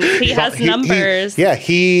questions. He has numbers.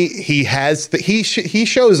 He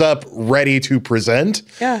shows up ready to present.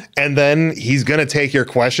 Yeah. And then he's going to take your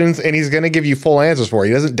questions and he's going to give you full answers for it.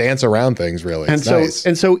 He doesn't dance around things really. And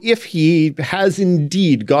so if he has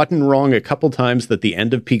indeed gotten wrong a couple times that the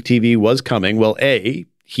end of peak TV was coming, well, A,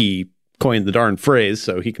 he coined the darn phrase,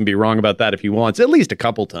 so he can be wrong about that if he wants, at least a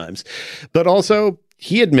couple times. But also,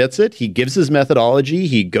 he admits it. He gives his methodology.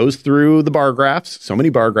 He goes through the bar graphs. So many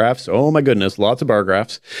bar graphs. Oh my goodness, lots of bar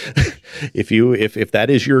graphs. If that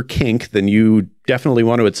is your kink, then you definitely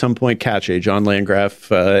want to at some point catch a John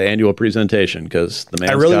Landgraf annual presentation, because the man.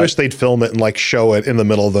 I really wish they'd film it and like show it in the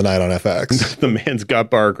middle of the night on FX. The man's got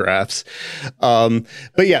bar graphs. But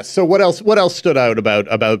yeah. So what else stood out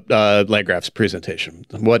about Landgraf's presentation?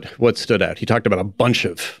 What stood out? He talked about a bunch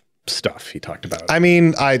of stuff. He talked about. I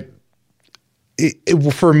mean,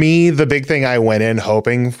 for me, the big thing I went in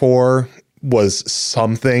hoping for was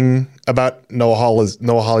something about Noah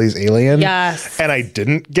Hawley's Alien. Yes. And I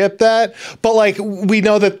didn't get that. But like, we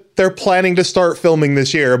know that they're planning to start filming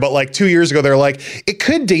this year. But like 2 years ago, they're like, it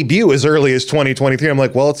could debut as early as 2023. I'm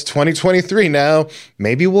like, well, it's 2023 now.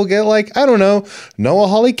 Maybe we'll get like, I don't know, Noah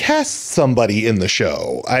Hawley casts somebody in the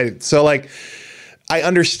show. I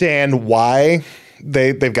understand why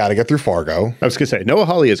they've got to get through Fargo. I was going to say, Noah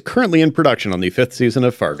Hawley is currently in production on the 5th season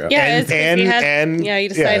of Fargo. Yeah, he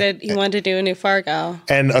decided he wanted to do a new Fargo.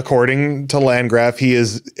 And according to Landgraf, he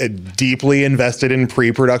is deeply invested in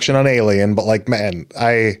pre-production on Alien. But like, man,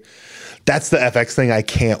 that's the FX thing I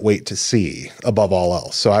can't wait to see above all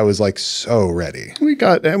else. So I was like so ready. We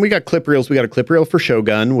got clip reels. We got a clip reel for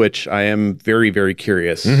Shogun, which I am very, very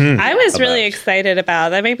curious. I was really excited about.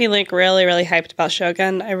 That made me like really, really hyped about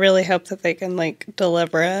Shogun. I really hope that they can like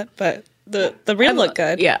deliver it, but the reel looked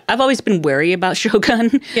good. Yeah, I've always been wary about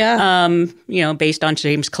Shogun. Yeah. Based on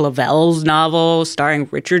James Clavell's novel, starring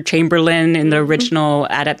Richard Chamberlain in the original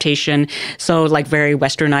adaptation. So, like, very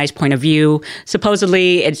westernized point of view.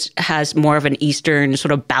 Supposedly, it has more of an Eastern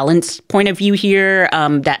sort of balanced point of view here.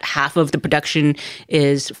 That half of the production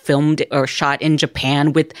is filmed or shot in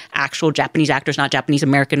Japan with actual Japanese actors, not Japanese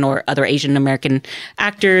American or other Asian American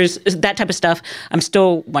actors. That type of stuff. I'm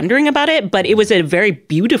still wondering about it, but it was a very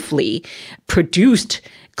beautifully produced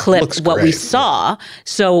clip. We saw.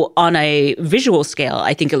 So on a visual scale,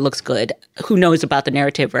 I think it looks good. Who knows about the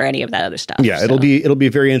narrative or any of that other stuff? Yeah, it'll be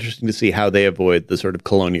very interesting to see how they avoid the sort of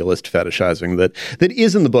colonialist fetishizing that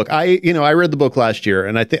is in the book. I read the book last year,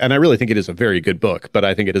 and I really think it is a very good book, but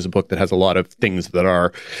I think it is a book that has a lot of things that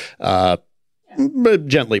are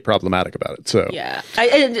gently problematic about it. So yeah,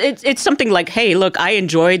 it's something like, hey, look, I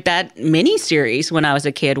enjoyed that mini series when I was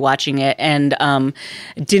a kid watching it, and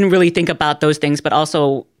didn't really think about those things, but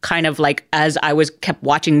also kind of like as I kept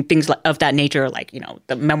watching things of that nature, like,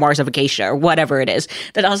 the Memoirs of a Geisha or whatever it is,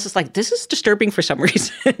 that I was just like, this is disturbing for some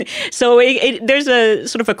reason. So there's a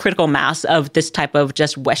sort of a critical mass of this type of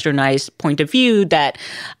just westernized point of view that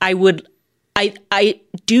I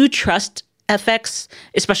do trust FX,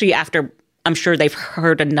 especially after I'm sure they've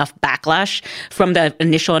heard enough backlash from the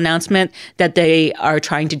initial announcement that they are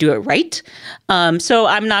trying to do it right. So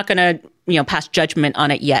I'm not going to, pass judgment on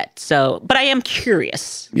it yet. So, but I am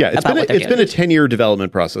curious. Yeah, it's been a 10-year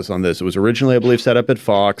development process on this. It was originally, I believe, set up at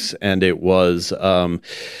Fox, and it was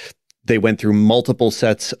they went through multiple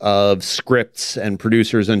sets of scripts and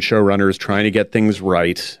producers and showrunners trying to get things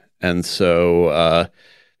right. And so,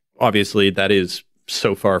 obviously, that is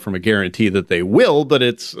so far from a guarantee that they will, but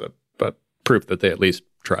it's proof that they at least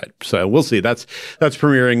tried. So we'll see. That's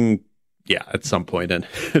premiering, at some point in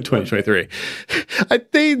 2023.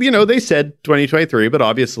 They said 2023, but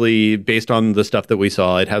obviously based on the stuff that we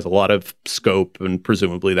saw, it has a lot of scope, and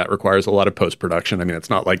presumably that requires a lot of post-production. I mean, it's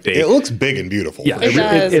not like it looks big and beautiful. Yeah,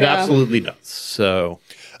 it absolutely does. So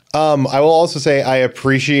I will also say I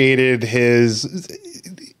appreciated his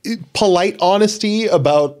polite honesty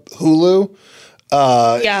about Hulu.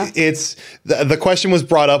 It's the question was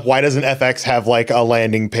brought up, why doesn't FX have like a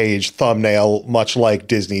landing page thumbnail much like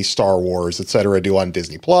Disney, Star Wars, etc. do on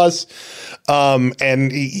Disney Plus?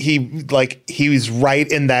 And he was right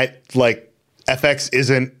in that, like, FX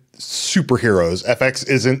isn't superheroes, FX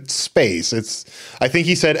isn't space. I think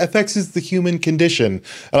he said FX is the human condition.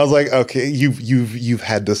 And I was like, okay, you've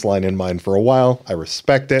had this line in mind for a while. I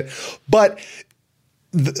respect it. But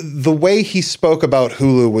the way he spoke about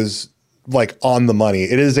Hulu was like on the money.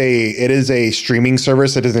 It is a streaming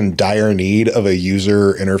service that is in dire need of a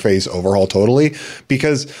user interface overhaul totally,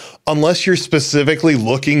 because unless you're specifically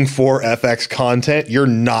looking for FX content, you're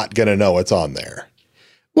not going to know it's on there.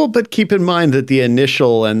 Well, but keep in mind that the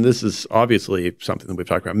initial, and this is obviously something that we've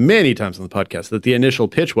talked about many times on the podcast, that the initial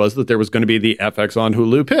pitch was that there was going to be the FX on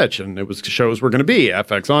Hulu pitch, and shows were going to be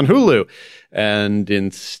FX on Hulu. And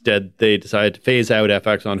instead they decided to phase out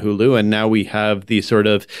FX on Hulu, and now we have the sort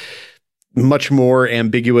of much more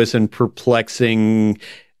ambiguous and perplexing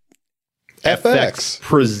FX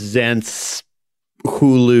presents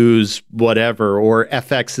Hulu's whatever, or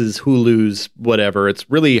FX's Hulu's whatever. It's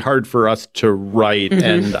really hard for us to write,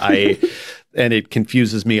 and and it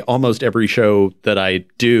confuses me almost every show that I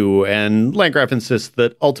do. And Landgraf insists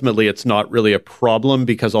that ultimately it's not really a problem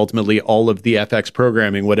because ultimately all of the FX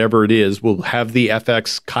programming, whatever it is, will have the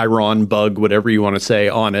FX Chiron bug, whatever you want to say,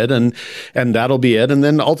 on it, and that'll be it. And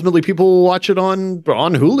then ultimately people will watch it on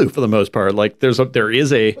Hulu for the most part. Like there is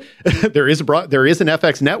an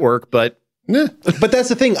FX network, but. But that's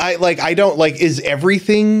the thing. I don't like. Is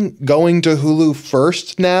everything going to Hulu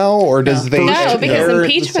first now, or does they? No, because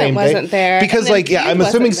impeachment wasn't there. Because I'm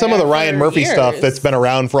assuming some of the Ryan Murphy stuff that's been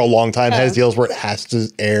around for a long time has deals where it has to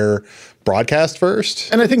air broadcast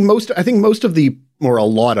first. And I think most of the, or a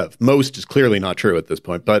lot of, most is clearly not true at this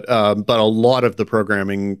point, but a lot of the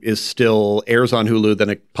programming is still airs on Hulu,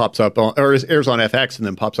 then it pops up on, or airs on FX and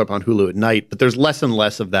then pops up on Hulu at night. But there's less and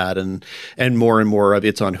less of that, and more of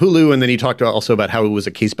it's on Hulu. And then he talked also about how it was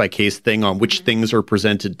a case by case thing on which things are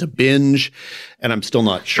presented to binge. And I'm still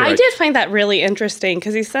not sure. I did find that really interesting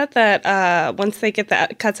because he said that once they get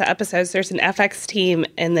the cuts of episodes, there's an FX team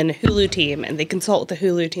and then a Hulu team, and they consult with the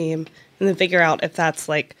Hulu team and then figure out if that's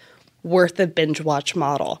like worth a binge watch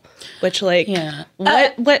model, which what can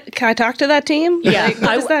I talk to that team? Yeah. Like,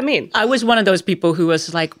 what does that mean? I was one of those people who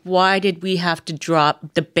was like, why did we have to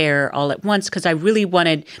drop The Bear all at once? Because I really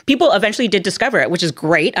wanted, people eventually did discover it, which is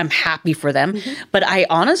great. I'm happy for them. Mm-hmm. But I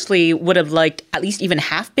honestly would have liked at least even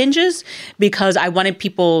half binges because I wanted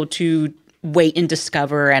people to wait and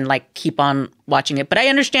discover and like keep on watching it. But I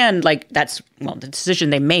understand like that's the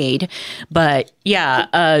decision they made. But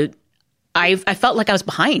yeah, I felt like I was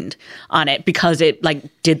behind on it because it like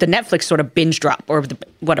did the Netflix sort of binge drop or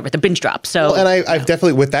the binge drop. So, and I've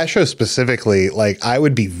definitely, with that show specifically, like I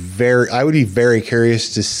would be very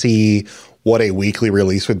curious to see what a weekly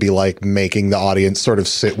release would be like, making the audience sort of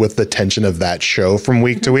sit with the tension of that show from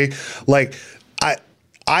week to week. Like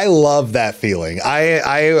I love that feeling.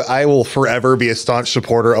 I will forever be a staunch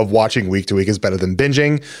supporter of watching week to week is better than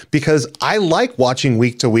binging, because I like watching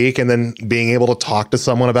week to week and then being able to talk to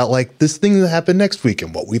someone about like this thing that happened next week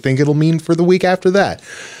and what we think it'll mean for the week after that.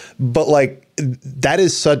 But like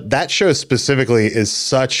that show specifically is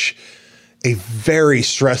such a very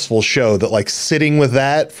stressful show that like sitting with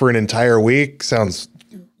that for an entire week sounds.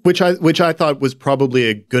 Which I thought was probably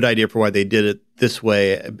a good idea for why they did it this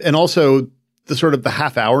way. And also the sort of the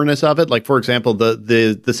half hourness of it. Like, for example,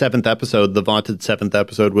 the seventh episode, the vaunted seventh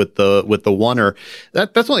episode with the Oner,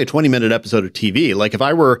 that's only a 20-minute episode of TV. Like if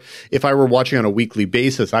I were watching on a weekly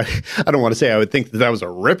basis, I don't want to say I would think that was a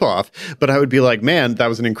ripoff, but I would be like, man, that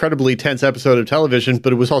was an incredibly tense episode of television,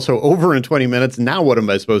 but it was also over in 20 minutes. Now what am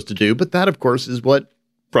I supposed to do? But that, of course, is what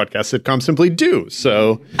broadcast sitcoms simply do.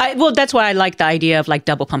 So, that's why I like the idea of like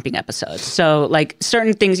double pumping episodes. So like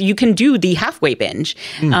certain things you can do the halfway binge.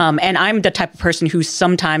 And I'm the type of person who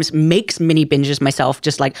sometimes makes mini binges myself.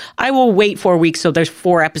 Just like I will wait 4 weeks so there's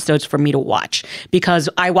 4 episodes for me to watch because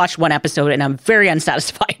I watched one episode and I'm very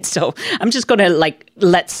unsatisfied. So I'm just going to like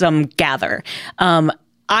let some gather. I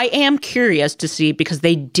am curious to see because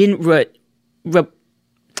they didn't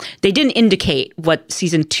they didn't indicate what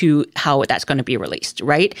season 2, how that's going to be released,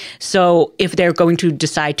 right? So if they're going to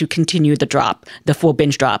decide to continue the full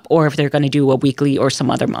binge drop, or if they're going to do a weekly or some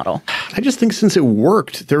other model. I just think since it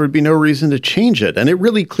worked, there would be no reason to change it. And it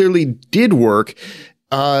really clearly did work.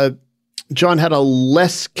 John had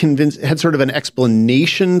had sort of an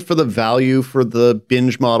explanation for the value for the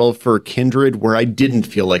binge model for Kindred, where I didn't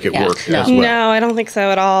feel like it worked as well. No, I don't think so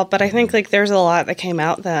at all. But I think like there's a lot that came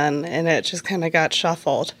out then, and it just kind of got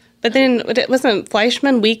shuffled. But then it wasn't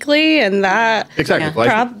Fleischman Weekly, and that exactly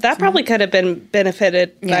that probably could have been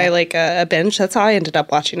benefited by like a binge. That's how I ended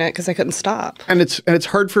up watching it because I couldn't stop. And it's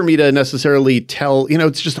hard for me to necessarily tell.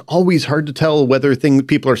 It's just always hard to tell whether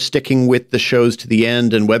people are sticking with the shows to the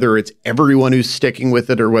end, and whether it's everyone who's sticking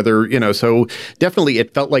with it, or whether So definitely,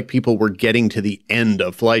 it felt like people were getting to the end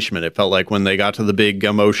of Fleischman. It felt like when they got to the big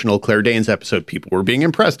emotional Claire Danes episode, people were being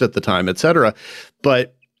impressed at the time, etc.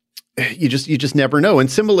 But you just never know. And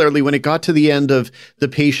similarly, when it got to the end of The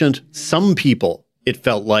Patient, some people, it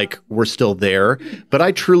felt like, were still there. But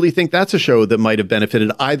I truly think that's a show that might have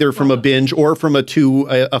benefited either from a binge or from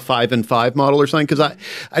a 5 and 5 model or something. Because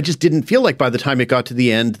I just didn't feel like by the time it got to the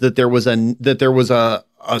end that there was a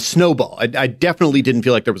snowball. I definitely didn't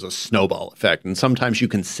feel like there was a snowball effect. And sometimes you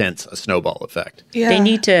can sense a snowball effect. Yeah. They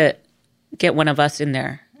need to get one of us in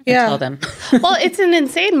there. Tell them. Well, it's an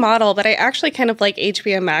insane model, but I actually kind of like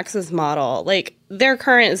HBO Max's model. Like their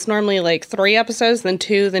current is normally like 3 episodes, then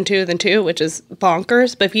 2, then 2, then 2, which is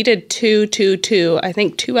bonkers. But if you did 2, 2, 2, I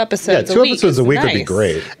think 2 episodes a week. 2 episodes a week would be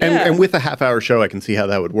great. And with a half-hour show, I can see how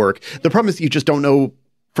that would work. The problem is you just don't know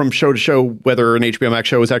from show to show whether an HBO Max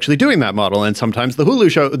show is actually doing that model. And sometimes the Hulu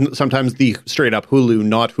show, sometimes the straight up Hulu,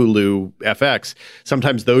 not Hulu FX,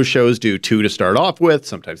 sometimes those shows do 2 to start off with.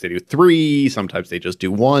 Sometimes they do 3. Sometimes they just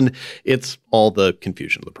do 1. It's all the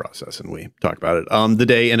confusion of the process. And we talk about it. The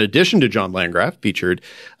day, in addition to John Landgraf, featured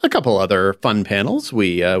a couple other fun panels.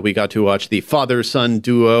 We got to watch the father-son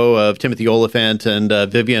duo of Timothy Olyphant and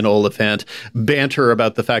Vivian Olyphant banter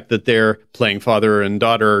about the fact that they're playing father and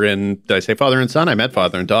daughter in, did I say father and son? I meant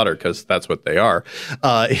father and daughter because that's what they are,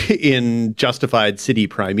 in Justified City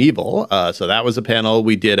Primeval. So that was a panel.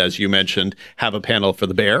 We did, as you mentioned, have a panel for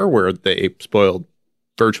The Bear where they spoiled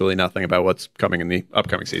virtually nothing about what's coming in the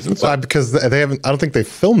upcoming season. So, because they haven't, I don't think they've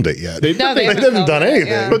filmed it yet. They haven't done anything.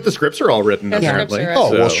 Yeah. But the scripts are all written, apparently.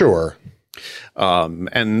 Oh, well, sure.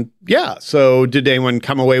 And yeah, so did anyone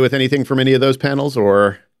come away with anything from any of those panels,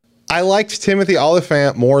 or? I liked Timothy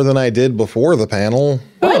Olyphant more than I did before the panel.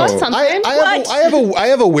 That's something. I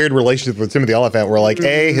have a weird relationship with Timothy Olyphant where, like,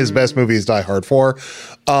 his best movie is Die Hard 4.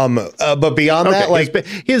 But beyond that, like,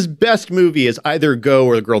 his best movie is either Go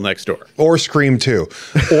or The Girl Next Door. Or Scream 2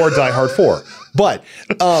 or Die Hard 4. But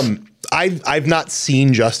I've not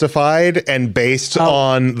seen Justified, and based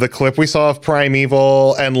on the clip we saw of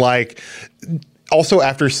Primeval, and like also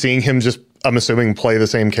after seeing him just, I'm assuming, play the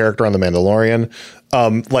same character on The Mandalorian.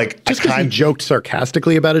 Like, just because he joked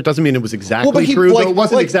sarcastically about it doesn't mean it was exactly true. Though it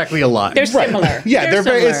wasn't exactly a lie. They're similar. Yeah,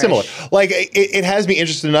 it's similar. Like, it has me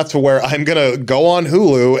interested enough to where I'm gonna go on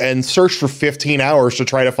Hulu and search for 15 hours to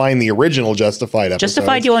try to find the original Justified episode.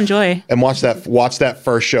 Justified, you'll enjoy, and watch that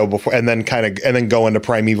first show before, and then go into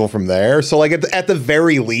Primeval from there. So, like, at the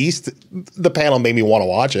very least, the panel made me want to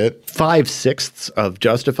watch it. 5/6 of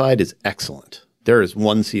Justified is excellent. There is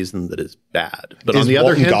one season that is bad. But on the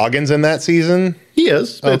other hand, Goggins in that season? He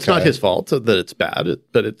is. But it's not his fault that it's bad,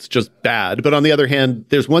 but it's just bad. But on the other hand,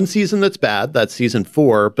 there's one season that's bad. That's season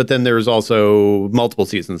 4. But then there's also multiple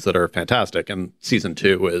seasons that are fantastic. And season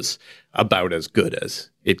 2 is about as good as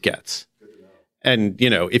it gets. And, you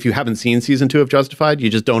know, if you haven't seen season 2 of Justified, you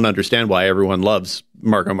just don't understand why everyone loves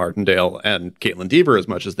Margot Martindale and Caitlin Dever as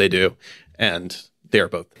much as they do. And they are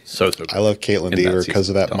both so good. I love Caitlin Dever because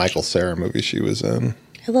of that Michael Cera movie she was in.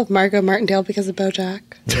 I love Margot Martindale because of BoJack.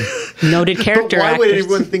 Noted character But why would actors.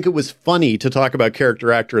 anyone think it was funny to talk about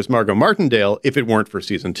character actress Margot Martindale if it weren't for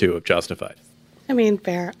season 2 of Justified? I mean,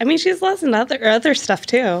 fair. I mean, she's lots of other stuff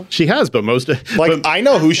too. She has, but I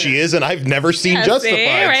know who she is, and I've never seen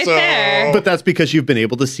Justified. Right so. there. But that's because you've been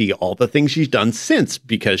able to see all the things she's done since,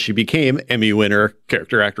 because she became Emmy winner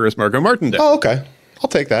character actress Margot Martindale. Oh, okay. I'll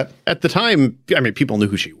take that. At the time, I mean, people knew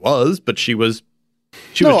who she was, but she was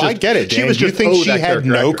I get it, Dan. She was you just, think she that had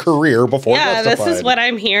no actress. career before Yeah, Justified? this is what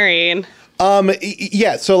I'm hearing.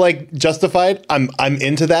 Yeah, so like Justified, I'm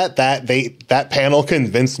into that. That panel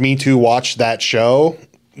convinced me to watch that show,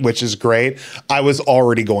 which is great. I was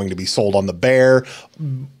already going to be sold on The Bear.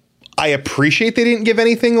 I appreciate they didn't give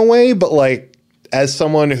anything away, but like, as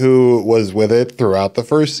someone who was with it throughout the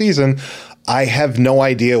first season, I have no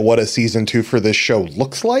idea what a season 2 for this show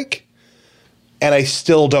looks like. And I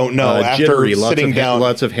still don't know after Jittery, sitting down.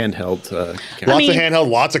 Lots of handheld.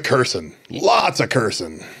 Lots of cursing. Lots of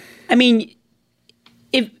cursing. I mean,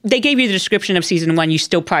 if they gave you the description of season 1, you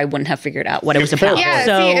still probably wouldn't have figured out what it was about. Yeah,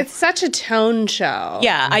 so, see, it's such a tone show.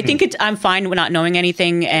 yeah, I think I'm fine with not knowing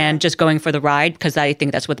anything and just going for the ride, because I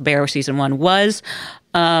think that's what The Bear season 1 was.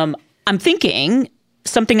 I'm thinking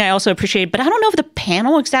something I also appreciate, but I don't know if the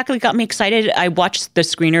panel exactly got me excited. I watched the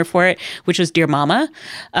screener for it, which was Dear Mama,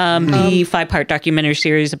 the 5-part documentary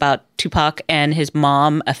series about Tupac and his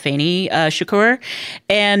mom, Afeni Shakur.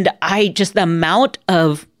 And the amount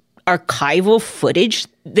of archival footage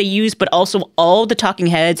they use, but also all the talking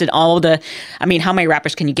heads and all the, I mean, how many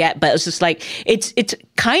rappers can you get? But it's just like, it's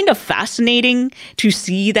kind of fascinating to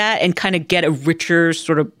see that and kind of get a richer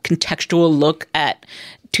sort of contextual look at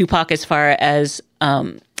Tupac as far as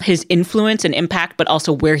his influence and impact, but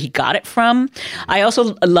also where he got it from. I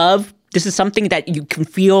also love, this is something that you can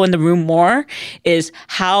feel in the room more, is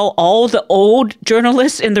how all the old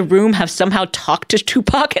journalists in the room have somehow talked to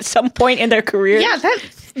Tupac at some point in their career. Yeah,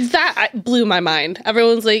 that blew my mind.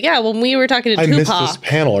 Everyone's like, yeah, when we were talking to I Tupac. missed this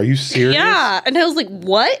panel. Are you serious? Yeah. And I was like,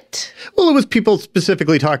 what? Well, it was people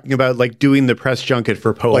specifically talking about like doing the press junket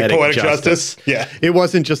for Poetic Justice. Yeah. It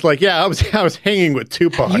wasn't just like, I was hanging with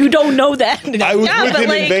Tupac. You don't know that. I was with him in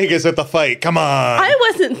like, Vegas at the fight. Come on. I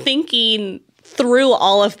wasn't thinking through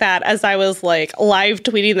all of that as I was like live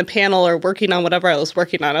tweeting the panel or working on whatever I was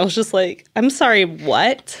working on. I was just like, I'm sorry,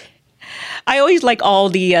 what? I always like all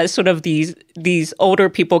the sort of these older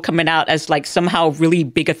people coming out as like somehow really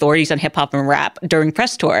big authorities on hip hop and rap during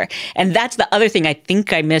press tour. And that's the other thing I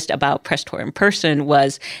think I missed about press tour in person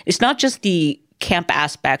was it's not just the camp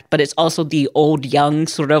aspect, but it's also the old young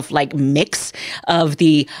sort of like mix of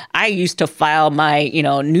I used to file my,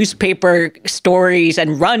 newspaper stories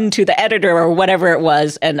and run to the editor or whatever it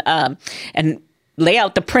was and lay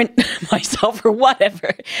out the print myself or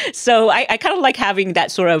whatever. So I kind of like having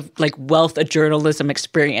that sort of like wealth of journalism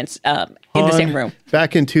experience in the same room.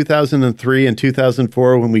 Back in 2003 and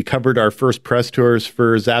 2004, when we covered our first press tours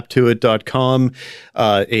for zaptoit.com,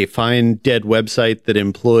 a fine dead website that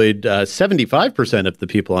employed 75% of the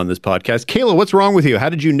people on this podcast. Kayla, what's wrong with you? How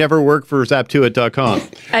did you never work for zaptoit.com?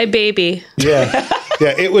 I baby. Yeah.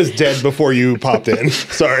 Yeah, it was dead before you popped in.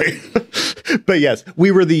 Sorry. But yes, we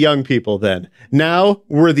were the young people then. Now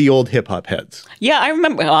we're the old hip hop heads. Yeah, I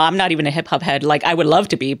remember. Well, I'm not even a hip hop head. Like I would love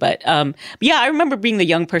to be, but yeah, I remember being the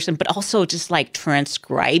young person, but also just like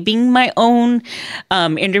transcribing my own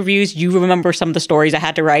interviews. You remember some of the stories I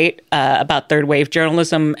had to write about third wave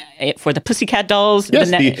journalism for the Pussycat Dolls. Yes,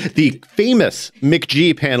 the famous Mick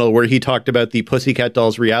G panel where he talked about the Pussycat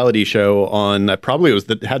Dolls reality show on probably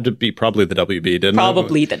the WB, didn't it?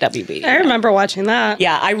 Probably the WB. I remember watching that.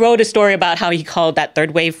 Yeah, I wrote a story about how he called that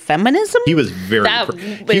third wave feminism. He was very proud of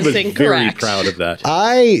that.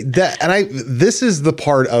 This is the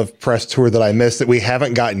part of press tour that I missed that we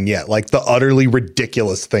haven't gotten yet, like the utterly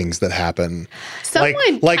ridiculous things that happen.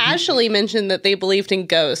 Someone casually mentioned that they believed in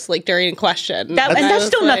ghosts, like during a question. That's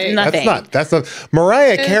still nothing. That's not.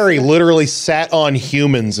 Mariah Carey literally sat on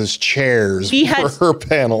humans as chairs for her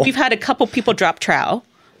panel. We've had a couple people drop trowel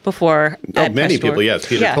before. Many people, yes.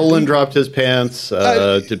 Peter Tolan dropped his pants.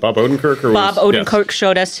 Did Bob Odenkirk? Bob Odenkirk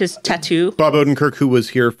showed us his tattoo. Bob Odenkirk, who was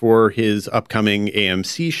here for his upcoming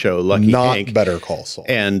AMC show, Lucky Hank. Not Better Call Saul.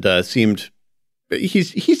 And he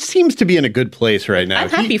seems to be in a good place right now. I'm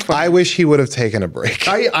happy for him. I wish he would have taken a break.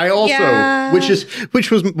 I also, which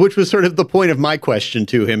was sort of the point of my question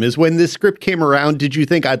to him, is when this script came around, did you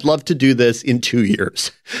think I'd love to do this in 2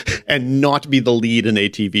 years and not be the lead in a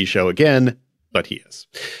TV show again? But he is.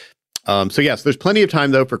 So yes, there's plenty of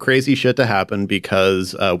time though for crazy shit to happen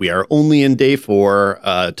because we are only in day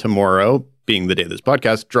 4 tomorrow. Being the day this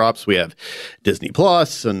podcast drops, we have Disney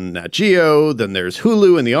Plus and Nat Geo. Then there's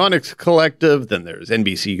Hulu and the Onyx Collective. Then there's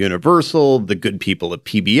NBC Universal. The good people of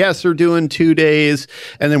PBS are doing 2 days.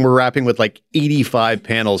 And then we're wrapping with like 85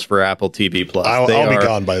 panels for Apple TV Plus. I'll be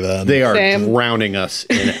gone by then. They are drowning us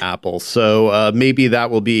in Apple. So maybe that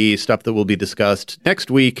will be stuff that will be discussed next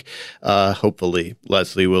week. Hopefully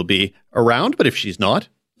Leslie will be around, but if she's not,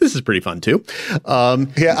 this is pretty fun too.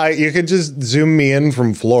 You can just zoom me in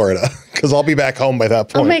from Florida because I'll be back home by that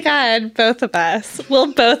point. Oh my God, both of us.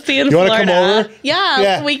 We'll both be in Florida. You want to come over?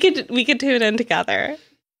 Yeah, we could tune in together.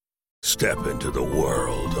 Step into the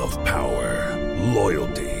world of power,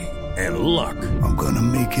 loyalty, and luck. I'm going to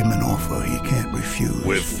make him an offer he can't refuse.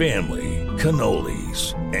 With family,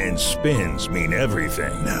 cannolis, and spins mean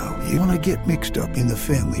everything. Now, you want to get mixed up in the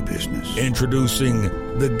family business. Introducing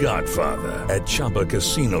The Godfather at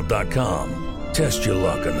ChumbaCasino.com. Test your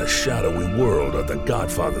luck in the shadowy world of The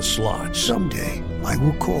Godfather slot. Someday, I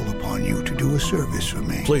will call upon you to do a service for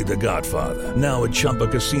me. Play The Godfather, now at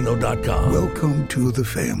ChumbaCasino.com. Welcome to the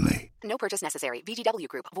family. No purchase necessary. VGW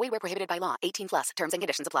Group. Void where prohibited by law. 18+. Terms and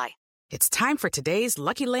conditions apply. It's time for today's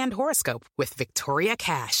Lucky Land horoscope with Victoria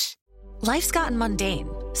Cash. Life's gotten mundane,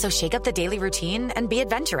 so shake up the daily routine and be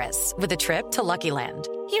adventurous with a trip to Lucky Land.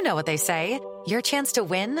 You know what they say. Your chance to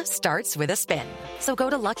win starts with a spin. So go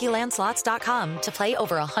to LuckyLandSlots.com to play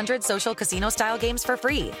over 100 social casino-style games for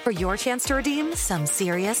free for your chance to redeem some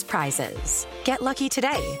serious prizes. Get lucky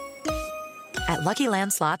today at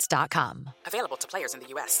LuckyLandSlots.com. Available to players in the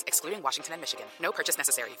U.S., excluding Washington and Michigan. No purchase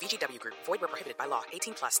necessary. VGW Group. Void where prohibited by law.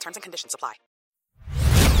 18+. Terms and conditions apply.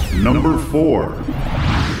 Number 4.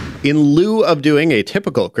 In lieu of doing a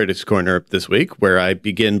typical Critics Corner this week, where I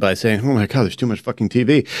begin by saying, oh my God, there's too much fucking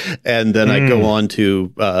TV. And then I go on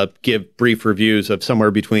to give brief reviews of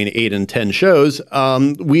somewhere between 8 and 10 shows.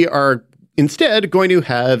 We are instead going to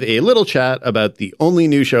have a little chat about the only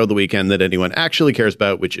new show of the weekend that anyone actually cares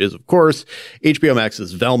about, which is, of course, HBO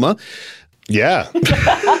Max's Velma. Yeah.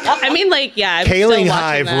 I mean, I'm Kaling still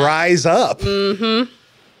Hive, watching that. rise up. Mm-hmm.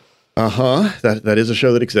 That is a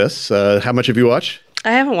show that exists. How much have you watched?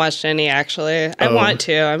 I haven't watched any, actually. I want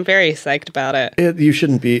to. I'm very psyched about it. You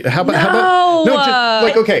shouldn't be. How about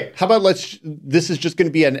how about this is just going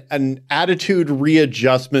to be an attitude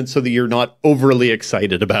readjustment so that you're not overly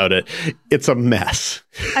excited about it. It's a mess.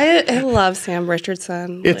 I love Sam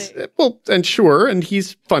Richardson. And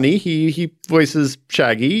he's funny. He voices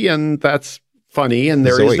Shaggy, and that's funny, and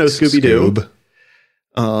there is no Scooby-Doo.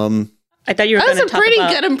 I thought you were going to talk about... That's a pretty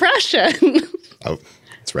good impression. Oh,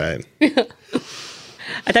 that's right.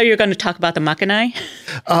 I thought you were going to talk about the Makanai.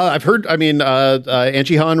 I've heard,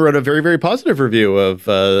 Angie Han wrote a very, very positive review of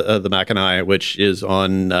the Makanai, which is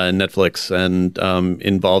on Netflix and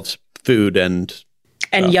involves food and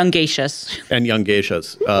young geishas. And young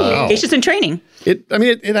geishas. Geishas in training.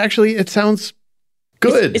 It sounds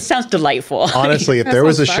good. It sounds delightful. Honestly, if there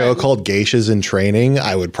was a show called Geishas in Training,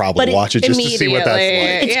 I would probably watch it just to see what that's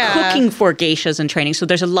like. It's cooking for geishas in training, so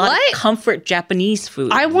there's a lot of comfort Japanese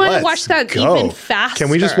food. I want to watch that even faster. Can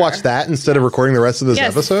we just watch that instead of recording the rest of this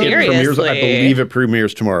episode? Seriously. I believe it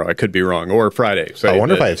premieres tomorrow. I could be wrong. Or Friday. So I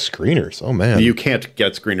wonder if I have screeners. Oh, man. You can't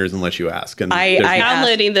get screeners unless you ask. And I'm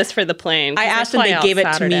downloading this for the plane. I asked and they gave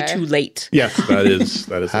it to me too late. Yes, that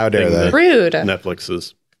is How dare they? Rude. Netflix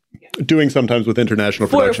is doing sometimes with international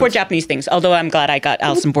productions. For Japanese things, although I'm glad I got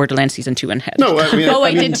Alice in Borderland season 2 in head. No,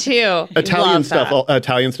 I did too. Italian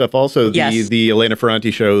stuff also. The Elena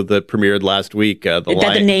Ferranti show that premiered last week.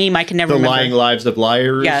 The name I can never remember. The Lying Lives of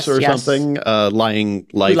Liars something. Lying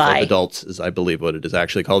Life of Adults is, I believe, what it is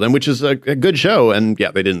actually called, and which is a good show. And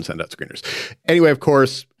yeah, they didn't send out screeners. Anyway, of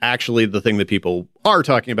course, actually the thing that people are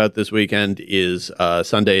talking about this weekend is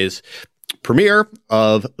Sunday's premiere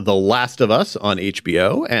of The Last of Us on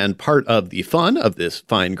HBO. And part of the fun of this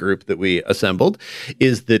fine group that we assembled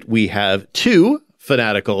is that we have two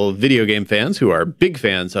fanatical video game fans who are big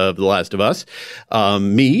fans of The Last of Us.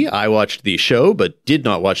 Me, I watched the show, but did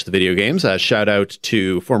not watch the video games. Shout out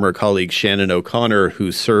to former colleague Shannon O'Connor,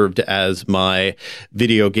 who served as my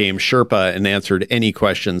video game Sherpa and answered any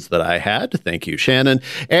questions that I had. Thank you, Shannon.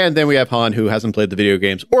 And then we have Han, who hasn't played the video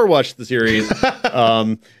games or watched the series.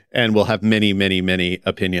 And we'll have many, many, many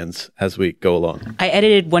opinions as we go along. I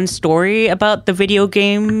edited one story about the video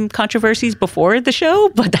game controversies before the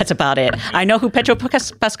show, but that's about it. I know who Pedro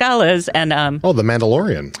Pascal is, and The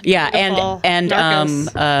Mandalorian. Yeah,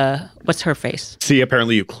 and what's her face? See,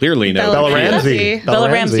 apparently you clearly know Bella Ramsey.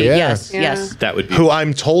 Bella Ramsey. Yeah. Yes. That would be who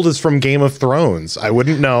I'm told is from Game of Thrones. I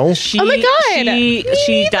wouldn't know. Oh my God!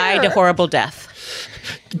 She died a horrible death.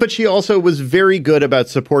 But she also was very good about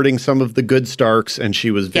supporting some of the good Starks, and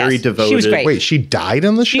she was very devoted. She was great. Wait, she died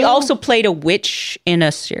on the show? She also played a witch in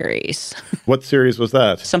a series. What series was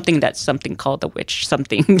that? Something called the witch.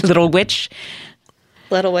 Little witch.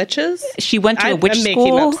 Little Witches? She went to a witch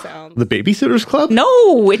school. The Babysitter's Club?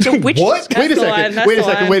 No, it's a witch. What? Wait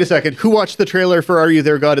a second. Who watched the trailer for Are You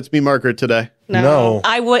There, God? It's Me, Margaret today? No.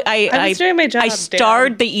 I was doing my job. I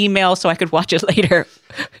starred the email so I could watch it later.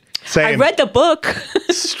 Same. I read the book.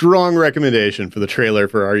 Strong recommendation for the trailer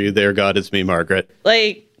for Are You There, God? It's Me, Margaret.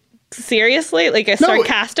 Like, seriously? Like a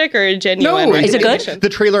sarcastic or a genuine is it good? The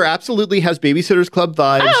trailer absolutely has Babysitter's Club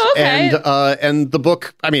vibes. Oh, okay. And the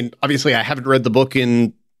book, I mean, obviously I haven't read the book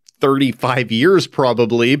in 35 years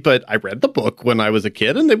probably, but I read the book when I was a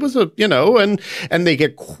kid, and it was and they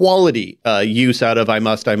get quality use out of I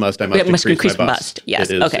must increase my bust.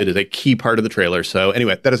 Yes. It is a key part of the trailer. So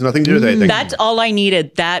anyway, that has nothing to do with anything. That's all I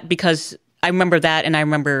needed, because I remember that, and I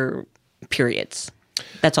remember periods.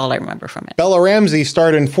 That's all I remember from it. Bella Ramsey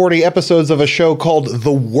starred in 40 episodes of a show called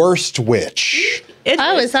The Worst Witch. Is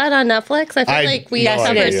that on Netflix? I feel like we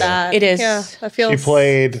covered that. It is. Yeah, that feels...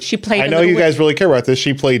 She played. I know you guys really care about this.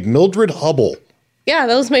 She played Mildred Hubble. Yeah,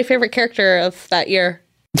 that was my favorite character of that year.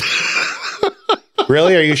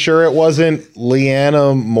 Really? Are you sure it wasn't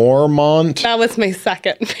Lyanna Mormont? That was my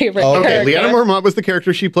second favorite character. Okay, Lyanna Mormont was the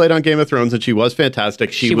character she played on Game of Thrones, and she was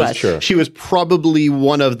fantastic. She was probably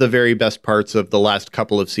one of the very best parts of the last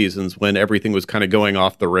couple of seasons when everything was kind of going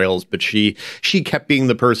off the rails, but she kept being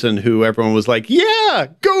the person who everyone was like, yeah,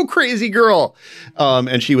 go crazy girl.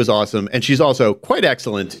 And she was awesome. And she's also quite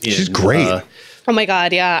excellent. She's great. Oh my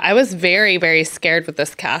God, yeah. I was very, very scared with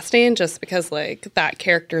this casting just because, that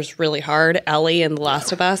character's really hard. Ellie in The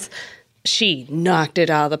Last of Us, she knocked it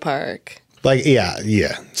out of the park.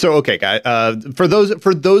 Yeah. So, okay, guys, for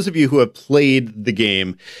those of you who have played the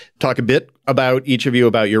game, talk a bit about each of you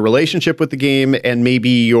about your relationship with the game and maybe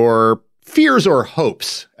your fears or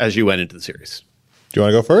hopes as you went into the series. Do you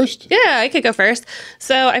want to go first? Yeah, I could go first.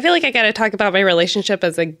 So I feel like I got to talk about my relationship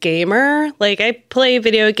as a gamer. I play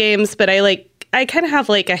video games, but I I kind of have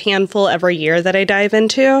like a handful every year that I dive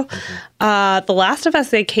into. The Last of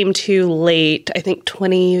Us I came to late, I think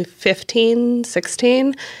 2015,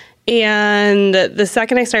 16. And the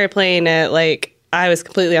second I started playing it, like I was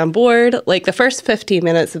completely on board. Like the first 15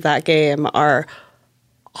 minutes of that game are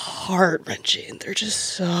heart-wrenching. They're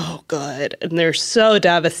just so good and they're so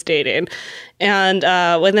devastating. And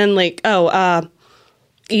when then like,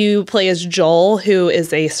 you play as Joel, who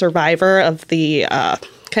is a survivor of the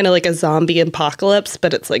kind of like a zombie apocalypse,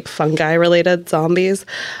 but it's like fungi-related zombies.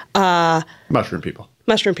 Mushroom people.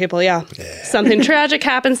 Mushroom people, yeah. Something tragic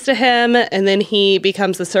happens to him, and then he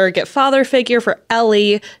becomes a surrogate father figure for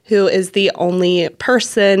Ellie, who is the only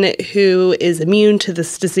person who is immune to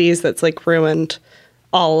this disease that's like ruined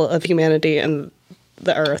all of humanity and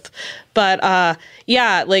the earth. But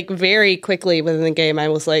yeah, like very quickly within the game, I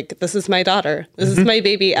was like, this is my daughter. This is my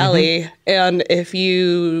baby Ellie. And if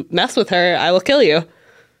you mess with her, I will kill you.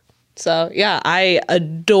 So yeah, I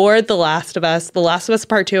adored The Last of Us. The Last of Us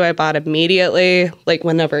Part 2 I bought immediately, like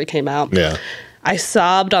whenever it came out. Yeah. I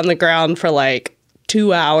sobbed on the ground for like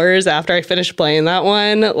 2 hours after I finished playing that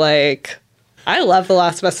one. Like, I love The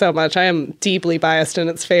Last of Us so much. I am deeply biased in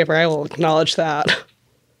its favor. I will acknowledge that.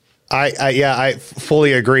 I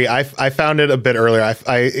fully agree. I found it a bit earlier.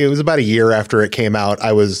 It was about a year after it came out.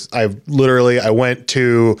 I went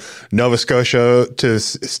to Nova Scotia to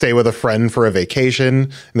stay with a friend for a vacation,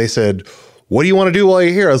 and they said, "What do you want to do while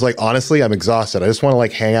you're here?" I was like, honestly, I'm exhausted. I just want to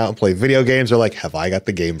like hang out and play video games. They're like, have I got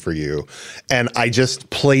the game for you? And I just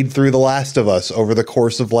played through The Last of Us over the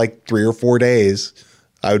course of like 3 or 4 days.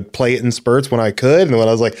 I would play it in spurts when I could, and when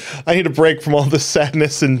I was like, I need a break from all this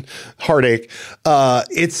sadness and heartache.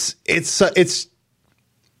 It's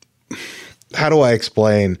how do I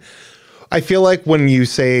explain? I feel like when you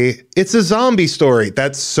say it's a zombie story,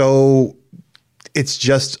 it's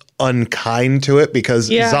just unkind to it, because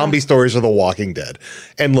zombie stories are The Walking Dead.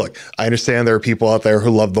 And look, I understand there are people out there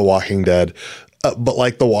who love The Walking Dead, but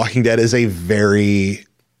like The Walking Dead is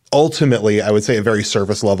ultimately, I would say, a very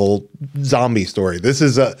surface level zombie story. This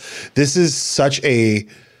is such a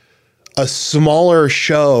smaller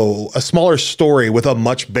show, a smaller story with a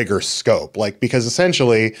much bigger scope. Like, because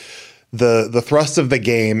essentially the thrust of the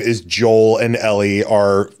game is Joel and Ellie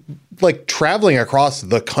are like traveling across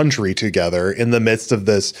the country together in the midst of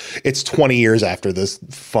this. It's 20 years after this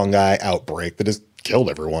fungi outbreak that has killed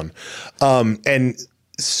everyone. And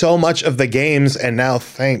so much of the games, and now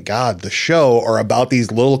thank God the show, are about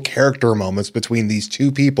these little character moments between these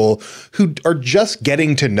two people who are just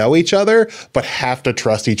getting to know each other, but have to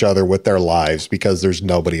trust each other with their lives because there's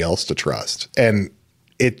nobody else to trust. And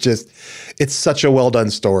it's such a well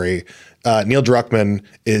done story. Neil Druckmann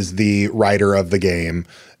is the writer of the game.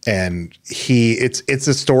 And it's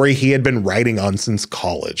a story he had been writing on since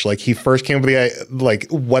college. Like, he first came up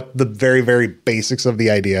with the very, very basics of the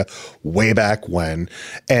idea way back when,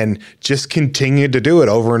 and just continued to do it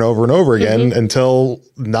over and over and over again until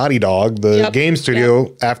Naughty Dog, the game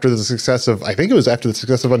studio, after the success of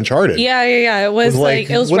Uncharted. Yeah. It was it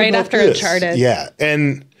was right after Uncharted. Yeah.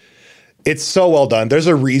 And it's so well done. There's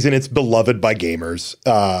a reason it's beloved by gamers.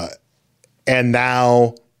 And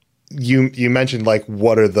now you mentioned like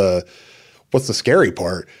what's the scary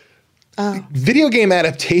part? Video game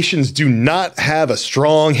adaptations do not have a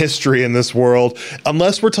strong history in this world,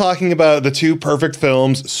 unless we're talking about the two perfect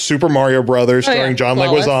films, Super Mario Brothers starring John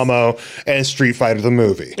Leguizamo and Street Fighter the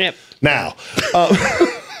movie. Yep. Now,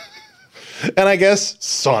 and I guess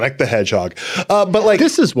Sonic the Hedgehog. But like,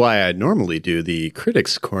 this is why I normally do the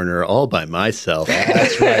Critics Corner all by myself.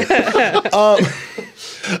 That's right.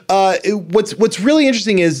 What's really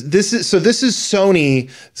interesting is this is Sony,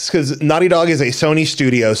 because Naughty Dog is a Sony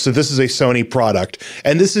studio, so this is a Sony product,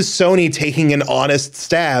 and this is Sony taking an honest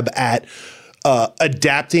stab at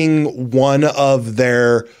adapting one of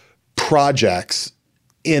their projects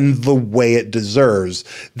in the way it deserves.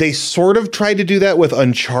 They sort of tried to do that with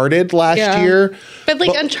Uncharted last year. But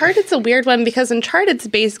Uncharted's a weird one, because Uncharted's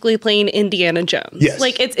basically playing Indiana Jones. Yes.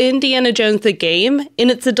 Like, it's Indiana Jones the game,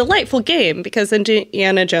 and it's a delightful game because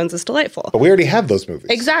Indiana Jones is delightful. But we already have those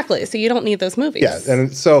movies. Exactly. So you don't need those movies. Yeah.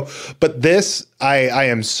 And so, but this, I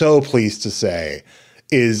am so pleased to say,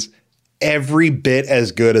 is every bit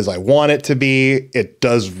as good as I want it to be. It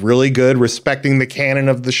does really good respecting the canon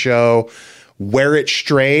of the show. Where it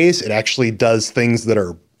strays, it actually does things that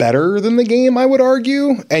are better than the game, I would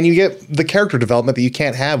argue. And you get the character development that you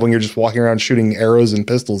can't have when you're just walking around shooting arrows and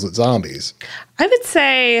pistols at zombies. I would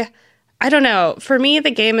say, I don't know. For me,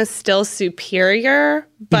 the game is still superior,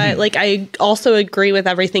 but like, I also agree with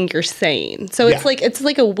everything you're saying. So it's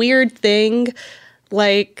like a weird thing.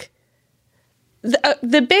 Like,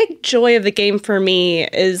 the big joy of the game for me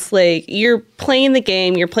is like you're playing the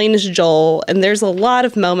game, you're playing as Joel, and there's a lot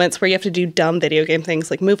of moments where you have to do dumb video game things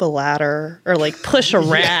like move a ladder or like push a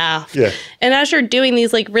raft. Yeah. And as you're doing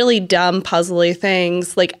these like really dumb puzzly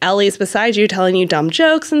things, like Ellie's beside you telling you dumb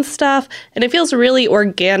jokes and stuff, and it feels really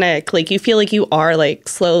organic. Like you feel like you are like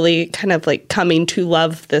slowly kind of like coming to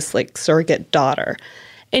love this like surrogate daughter.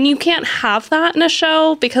 And you can't have that in a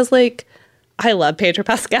show because like I love Pedro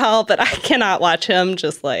Pascal, but I cannot watch him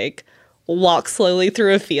just like walk slowly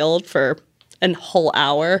through a field for a whole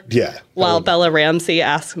hour. Yeah. While Bella Ramsey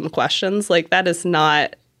asks him questions. Like that is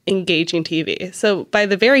not engaging TV. So by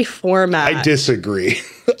the very format, I disagree.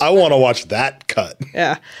 I want to watch that cut.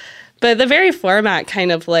 Yeah. But the very format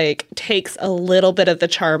kind of like takes a little bit of the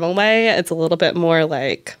charm away. It's a little bit more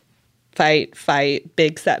like fight,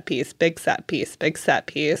 big set piece, big set piece, big set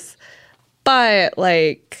piece. But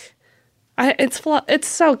like it's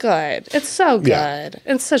so good. It's so good. Yeah.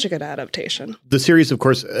 It's such a good adaptation. The series, of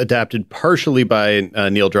course, adapted partially by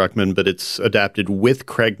Neil Druckmann, but it's adapted with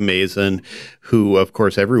Craig Mazin, who, of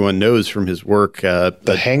course, everyone knows from his work.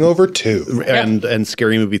 The Hangover 2. And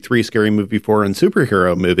Scary Movie 3, Scary Movie 4, and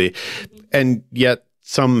Superhero Movie. And yet,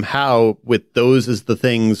 somehow, with those as the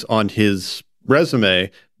things on his resume,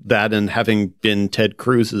 that and having been Ted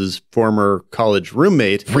Cruz's former college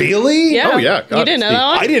roommate. Really? Yeah. Oh, yeah. God, you didn't know that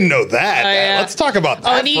one? I didn't know that. Yeah. Let's talk about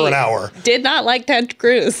that for an hour. Did not like Ted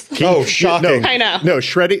Cruz. Oh, shocking. I know. No,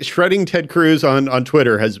 shredding Ted Cruz on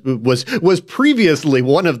Twitter was previously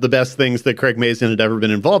one of the best things that Craig Mazin had ever been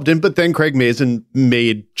involved in, but then Craig Mazin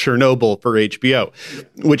made Chernobyl for HBO,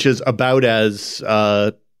 which is about as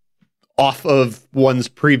off of one's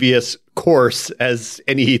previous course as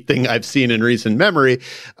anything I've seen in recent memory.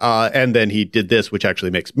 And then he did this, which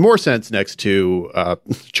actually makes more sense next to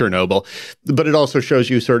Chernobyl. But it also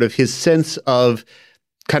shows you sort of his sense of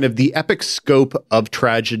kind of the epic scope of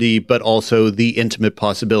tragedy, but also the intimate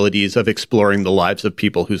possibilities of exploring the lives of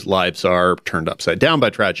people whose lives are turned upside down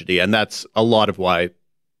by tragedy. And that's a lot of why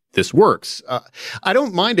this works. I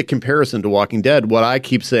don't mind a comparison to Walking Dead. What I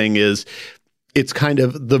keep saying is, it's kind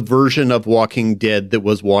of the version of Walking Dead that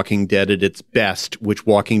was Walking Dead at its best, which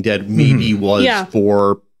Walking Dead maybe was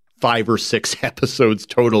for 5 or 6 episodes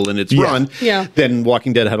total in its run. Yeah. Then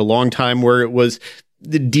Walking Dead had a long time where it was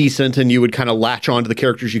decent and you would kind of latch onto the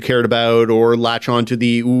characters you cared about or latch onto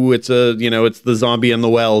it's the zombie in the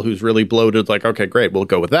well who's really bloated. Like, okay, great, we'll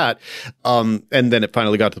go with that. And then it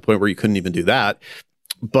finally got to the point where you couldn't even do that.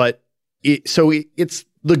 But it's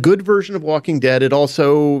the good version of Walking Dead. It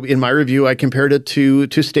also, in my review, I compared it to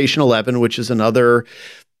Station 11, which is another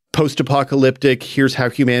post-apocalyptic, here's how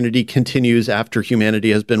humanity continues after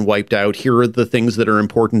humanity has been wiped out. Here are the things that are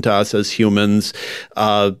important to us as humans.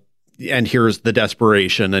 And here's the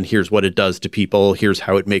desperation, and here's what it does to people. Here's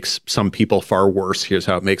how it makes some people far worse. Here's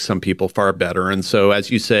how it makes some people far better. And so, as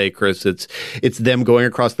you say, Chris, it's them going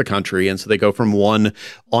across the country. And so they go from one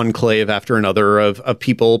enclave after another of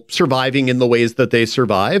people surviving in the ways that they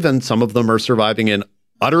survive. And some of them are surviving in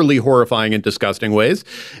utterly horrifying and disgusting ways.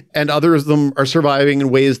 And others of them are surviving in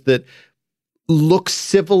ways that look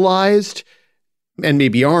civilized and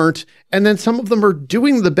maybe aren't. And then some of them are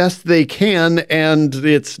doing the best they can, and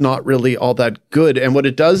it's not really all that good. And what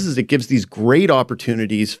it does is it gives these great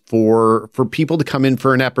opportunities for people to come in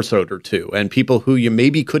for an episode or two, and people who you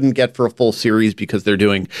maybe couldn't get for a full series because they're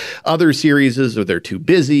doing other series or they're too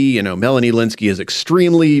busy. You know, Melanie Lynskey is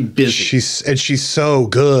extremely busy. She's so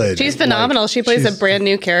good. She's phenomenal. She plays a brand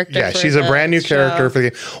new character. Yeah, she's a brand new character for the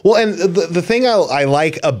game. Well, and the thing I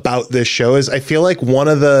like about this show is I feel like one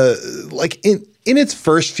of the in its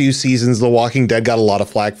first few seasons, The Walking Dead got a lot of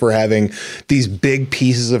flack for having these big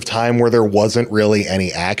pieces of time where there wasn't really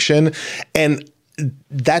any action. And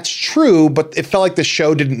that's true, but it felt like the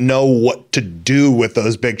show didn't know what to do with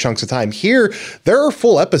those big chunks of time. Here, there are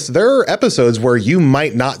full episodes. There are episodes where you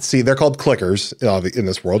might not see. They're called clickers in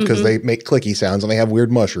this world because they make clicky sounds and they have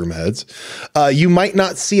weird mushroom heads. You might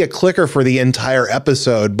not see a clicker for the entire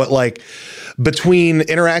episode, but like between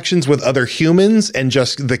interactions with other humans and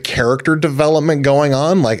just the character development going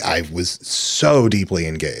on, like I was so deeply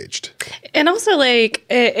engaged. And also, like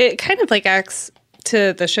it kind of like acts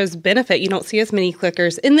to the show's benefit. You don't see as many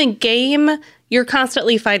clickers in the game. You're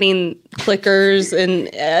constantly fighting clickers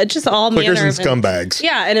and just all clickers manner and scumbags.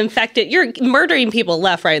 Yeah, and infected. You're murdering people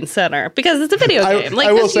left, right, and center because it's a video game. Like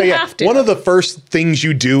I will this, say, you have to. One of the first things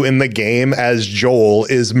you do in the game as Joel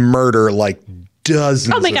is murder like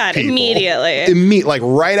dozens. Oh my god! of people. Immediately, like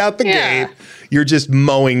right out the gate. you're just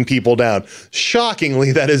mowing people down.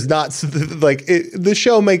 Shockingly, that is not the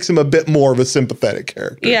show makes him a bit more of a sympathetic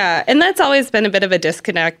character. Yeah, and that's always been a bit of a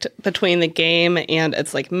disconnect between the game and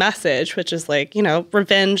its like message, which is like,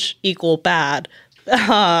 revenge equal bad.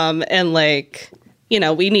 And like,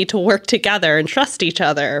 we need to work together and trust each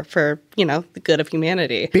other for, the good of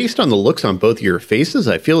humanity. Based on the looks on both your faces,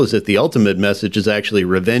 I feel as if the ultimate message is actually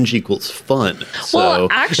revenge equals fun. Well,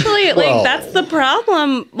 actually, that's the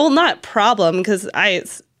problem. Well, not problem, because I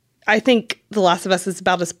think The Last of Us is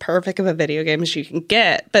about as perfect of a video game as you can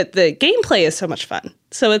get, but the gameplay is so much fun.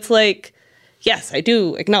 So it's like, yes, I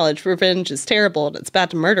do acknowledge revenge is terrible and it's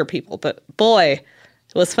bad to murder people, but boy,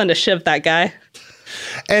 it was fun to shiv that guy.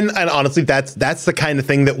 And honestly, that's the kind of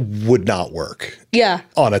thing that would not work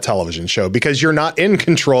on a television show, because you're not in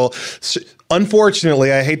control.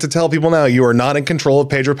 Unfortunately, I hate to tell people now, you are not in control of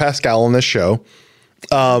Pedro Pascal on this show.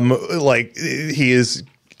 He is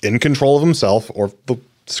in control of himself or the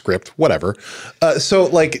script, whatever. I was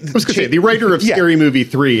going to say, the writer of Scary Movie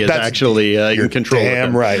 3 is actually in control.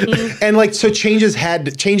 Damn right. And so changes had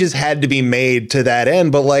to be made to that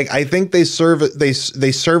end, but I think they service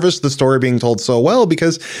the story being told so well,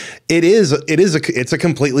 because it's a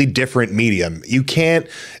completely different medium. You can't.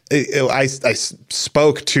 I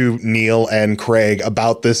spoke to Neil and Craig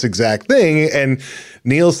about this exact thing, and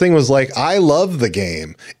Neil's thing was like, I love the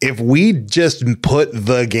game. If we just put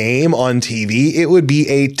the game on TV, it would be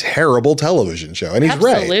a terrible television show. And he's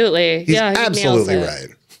right. Absolutely. He's absolutely right.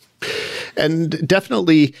 And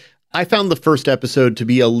definitely, I found the first episode to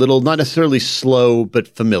be a little, not necessarily slow, but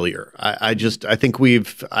familiar. I think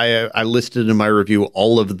I listed in my review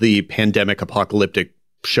all of the pandemic apocalyptic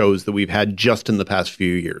shows that we've had just in the past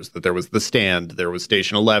few years. That there was The Stand, there was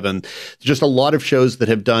Station 11, just a lot of shows that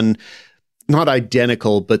have done not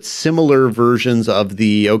identical, but similar versions of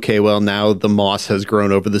now the moss has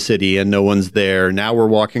grown over the city and no one's there. Now we're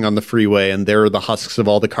walking on the freeway and there are the husks of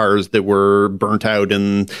all the cars that were burnt out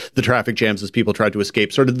in the traffic jams as people tried to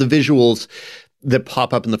escape. Sort of the visuals that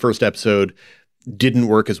pop up in the first episode didn't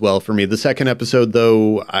work as well for me. The second episode,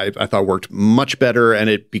 though, I thought worked much better, and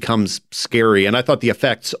it becomes scary. And I thought the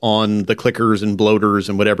effects on the clickers and bloaters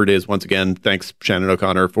and whatever it is, once again, thanks Shannon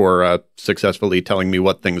O'Connor for successfully telling me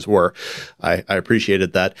what things were. I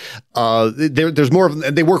appreciated that. There's more of them,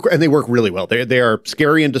 and they work really well. They are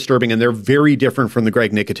scary and disturbing, and they're very different from the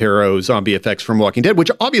Greg Nicotero zombie effects from Walking Dead, which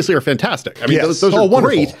obviously are fantastic. I mean, those are wonderful.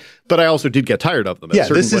 Great. But I also did get tired of them. Yeah,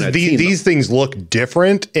 these things look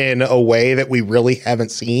different in a way that we really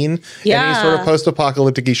haven't seen any sort of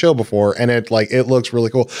post-apocalyptic show before, and it looks really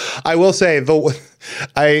cool. I will say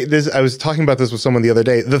I was talking about this with someone the other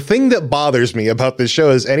day. The thing that bothers me about this show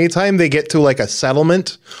is anytime they get to a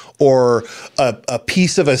settlement or a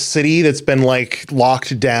piece of a city that's been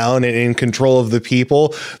locked down and in control of the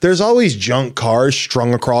people, there's always junk cars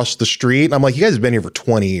strung across the street. And I'm like, you guys have been here for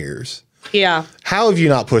 20 years. Yeah. How have you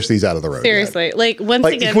not pushed these out of the road? Seriously. Yet? Once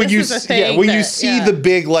again, this is a thing. When you see the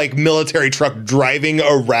big military truck driving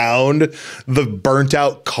around the burnt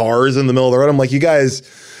out cars in the middle of the road, I'm like, you guys,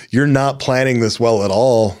 you're not planning this well at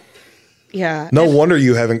all. Yeah. No wonder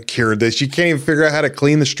you haven't cured this. You can't even figure out how to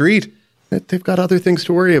clean the street. They've got other things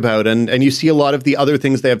to worry about, and you see a lot of the other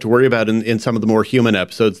things they have to worry about in some of the more human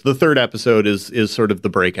episodes. The third episode is sort of the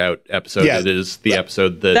breakout episode. Yeah, it is the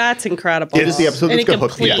episode that's incredible. It is the episode that's going to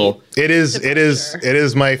hook people. It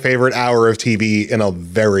is my favorite hour of TV in a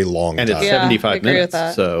very long time. And it's 75 minutes.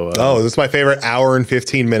 So this is my favorite hour and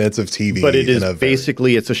 15 minutes of TV. But it is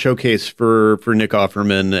basically it's a showcase for Nick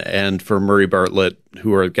Offerman and for Murray Bartlett,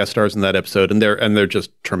 who are guest stars in that episode, and they're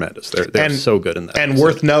just tremendous. They're so good in that. And episode.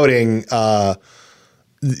 Worth noting,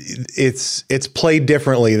 it's played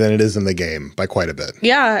differently than it is in the game by quite a bit.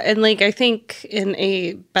 Yeah, and I think in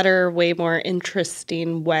a better, way more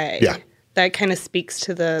interesting way. Yeah. That kind of speaks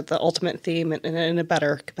to the ultimate theme in a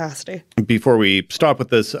better capacity. Before we stop with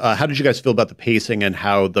this, how did you guys feel about the pacing and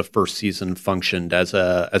how the first season functioned as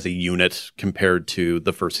a unit compared to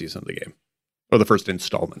the first season of the game? Or the first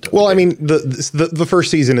installment. Well, I mean, the first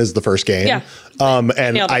season is the first game. Yeah.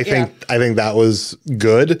 And I think that was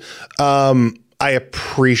good. I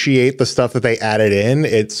appreciate the stuff that they added in.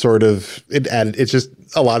 It's just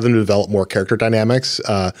allowed them to develop more character dynamics.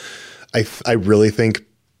 I really think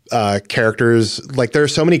characters, there are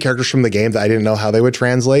so many characters from the game that I didn't know how they would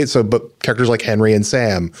translate. But characters like Henry and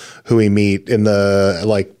Sam, who we meet in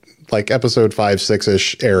the episode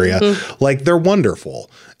 5-6-ish area, they're wonderful.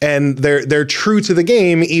 And they're true to the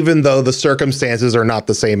game, even though the circumstances are not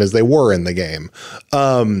the same as they were in the game.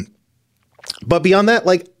 But beyond that,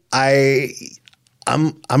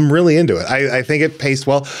 I'm really into it. I think it paced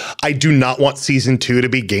well. I do not want season 2 to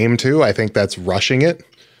be game 2. I think that's rushing it.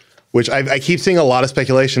 which I keep seeing a lot of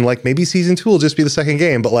speculation, like maybe season 2 will just be the second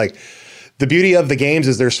game. But like the beauty of the games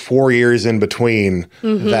is there's 4 years in between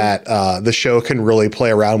that the show can really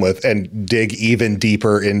play around with and dig even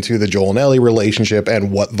deeper into the Joel and Ellie relationship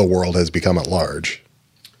and what the world has become at large.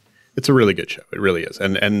 It's a really good show. It really is.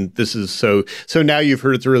 And this is so now you've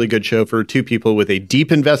heard it's a really good show for two people with a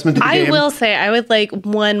deep investment in the game. I will say I would like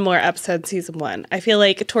one more episode season 1. I feel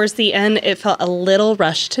like towards the end it felt a little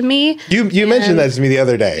rushed to me. You mentioned that to me the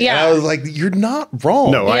other day. Yeah. And I was like, you're not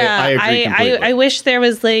wrong. No, I agree completely. I wish there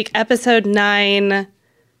was like episode 9.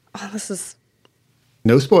 Oh, this is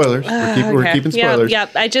no spoilers. We're keeping spoilers. Yeah.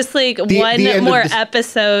 I just like the one more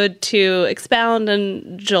episode to expound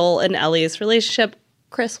on Joel and Ellie's relationship.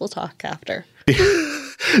 Chris will talk after.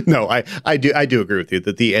 No, I do agree with you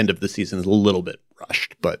that the end of the season is a little bit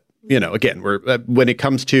rushed, but again, we're when it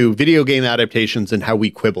comes to video game adaptations and how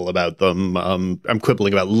we quibble about them, I'm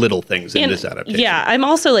quibbling about little things in this adaptation. Yeah, I'm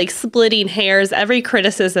also like splitting hairs. Every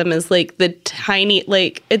criticism is like the tiny,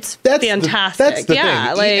 like that's fantastic. That's the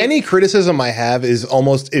thing. Like, any criticism I have is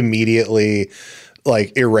almost immediately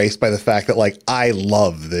like erased by the fact that like I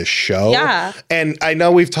love this show. Yeah. And I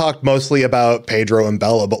know we've talked mostly about Pedro and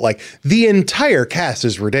Bella, but like the entire cast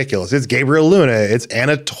is ridiculous. It's Gabriel Luna, it's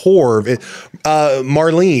Anna Torv,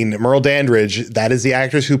 Marlene, Merle Dandridge. That is the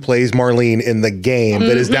actress who plays Marlene in the game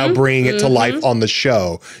that is now bringing it to life on the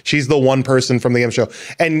show. She's the one person from the game show.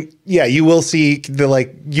 And yeah, you will see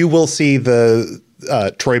the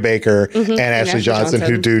Troy Baker and Ashley Johnson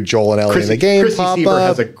who do Joel and Ellie in the game. Chrissy Siever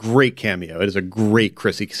has a great cameo. It is a great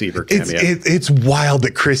Chrissy Siever cameo. It's wild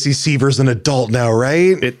that Chrissy Siever's an adult now,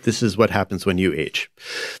 right? This is what happens when you age.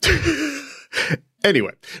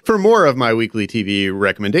 Anyway, for more of my weekly TV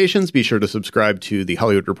recommendations, be sure to subscribe to The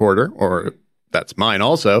Hollywood Reporter, or that's mine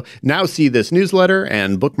also. Now see this newsletter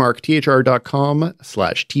and bookmark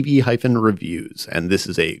thr.com/TV-reviews. And this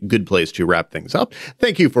is a good place to wrap things up.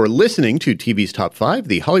 Thank you for listening to TV's Top 5,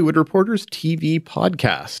 the Hollywood Reporter's TV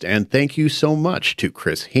podcast. And thank you so much to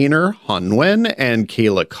Chris Hayner, Han Nguyen, and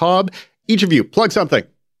Kayla Cobb. Each of you, plug something.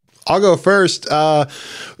 I'll go first.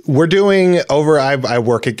 We're doing I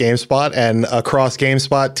work at GameSpot, and across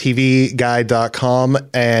GameSpot, TVGuide.com,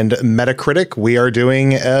 and Metacritic, we are doing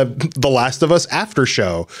The Last of Us after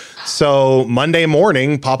show. So Monday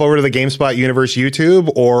morning, pop over to the GameSpot Universe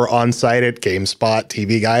YouTube or on site at GameSpot,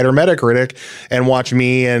 TV Guide, or Metacritic, and watch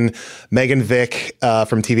me and Megan Vick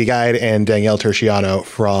from TV Guide and Danielle Terciano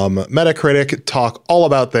from Metacritic talk all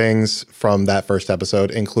about things from that first episode,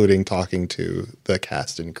 including talking to the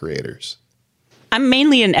cast and creators. I'm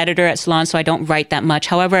mainly an editor at Salon, so I don't write that much.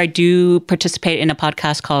 However, I do participate in a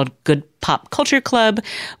podcast called Good Pop Culture Club,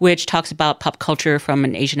 which talks about pop culture from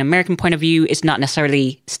an Asian American point of view. It's not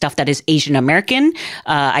necessarily stuff that is Asian American.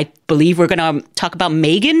 I believe we're going to talk about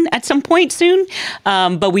Megan at some point soon,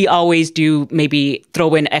 but we always do maybe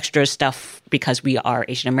throw in extra stuff because we are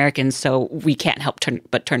Asian Americans, so we can't help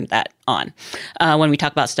but turn that on when we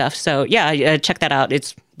talk about stuff. So yeah, check that out.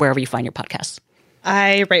 It's wherever you find your podcasts.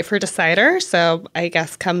 I write for Decider, so I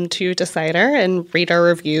guess come to Decider and read our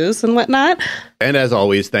reviews and whatnot. And as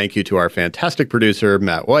always, thank you to our fantastic producer,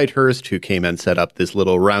 Matt Whitehurst, who came and set up this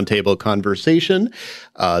little roundtable conversation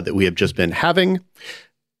that we have just been having.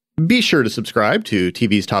 Be sure to subscribe to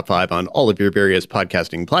TV's Top 5 on all of your various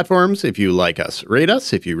podcasting platforms. If you like us, rate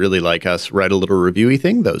us. If you really like us, write a little reviewy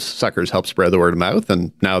thing. Those suckers help spread the word of mouth.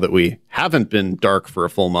 And now that we haven't been dark for a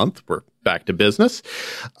full month, we're back to business.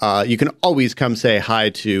 You can always come say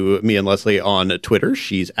hi to me and Leslie on Twitter.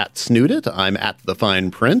 She's at Snoodit. I'm at The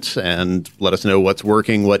Fine Print. And let us know what's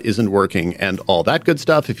working, what isn't working, and all that good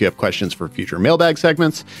stuff. If you have questions for future mailbag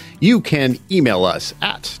segments, you can email us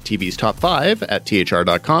at TV's Top 5 at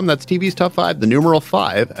thr.com. That's TV's Top 5, the numeral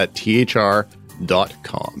 5 at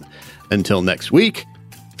thr.com. Until next week,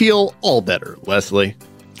 feel all better, Leslie.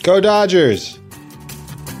 Go Dodgers!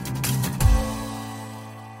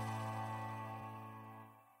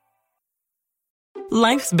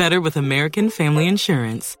 Life's better with American Family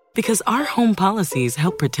Insurance because our home policies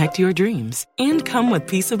help protect your dreams and come with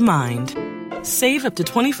peace of mind. Save up to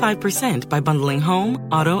 25% by bundling home,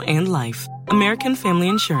 auto, and life. American Family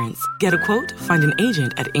Insurance. Get a quote, find an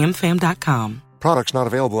agent at amfam.com. Products not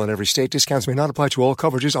available in every state. Discounts may not apply to all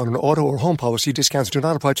coverages on an auto or home policy. Discounts do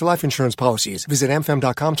not apply to life insurance policies. Visit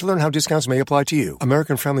amfam.com to learn how discounts may apply to you.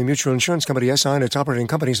 American Family Mutual Insurance Company, SI, and its operating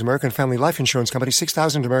companies, American Family Life Insurance Company,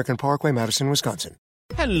 6000 American Parkway, Madison, Wisconsin.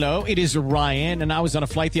 Hello, it is Ryan, and I was on a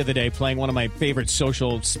flight the other day playing one of my favorite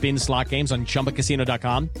social spin slot games on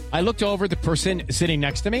ChumbaCasino.com. I looked over at the person sitting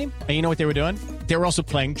next to me, and you know what they were doing? They were also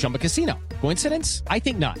playing Chumba Casino. Coincidence? I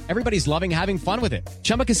think not. Everybody's loving having fun with it.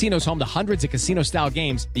 Chumba Casino is home to hundreds of casino-style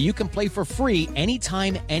games that you can play for free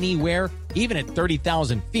anytime, anywhere, even at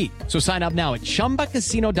 30,000 feet. So sign up now at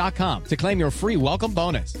ChumbaCasino.com to claim your free welcome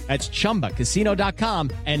bonus. That's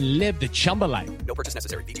ChumbaCasino.com and live the Chumba life. No purchase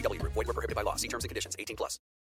necessary. VGW Group. Void where prohibited by law. See terms and conditions. 18+.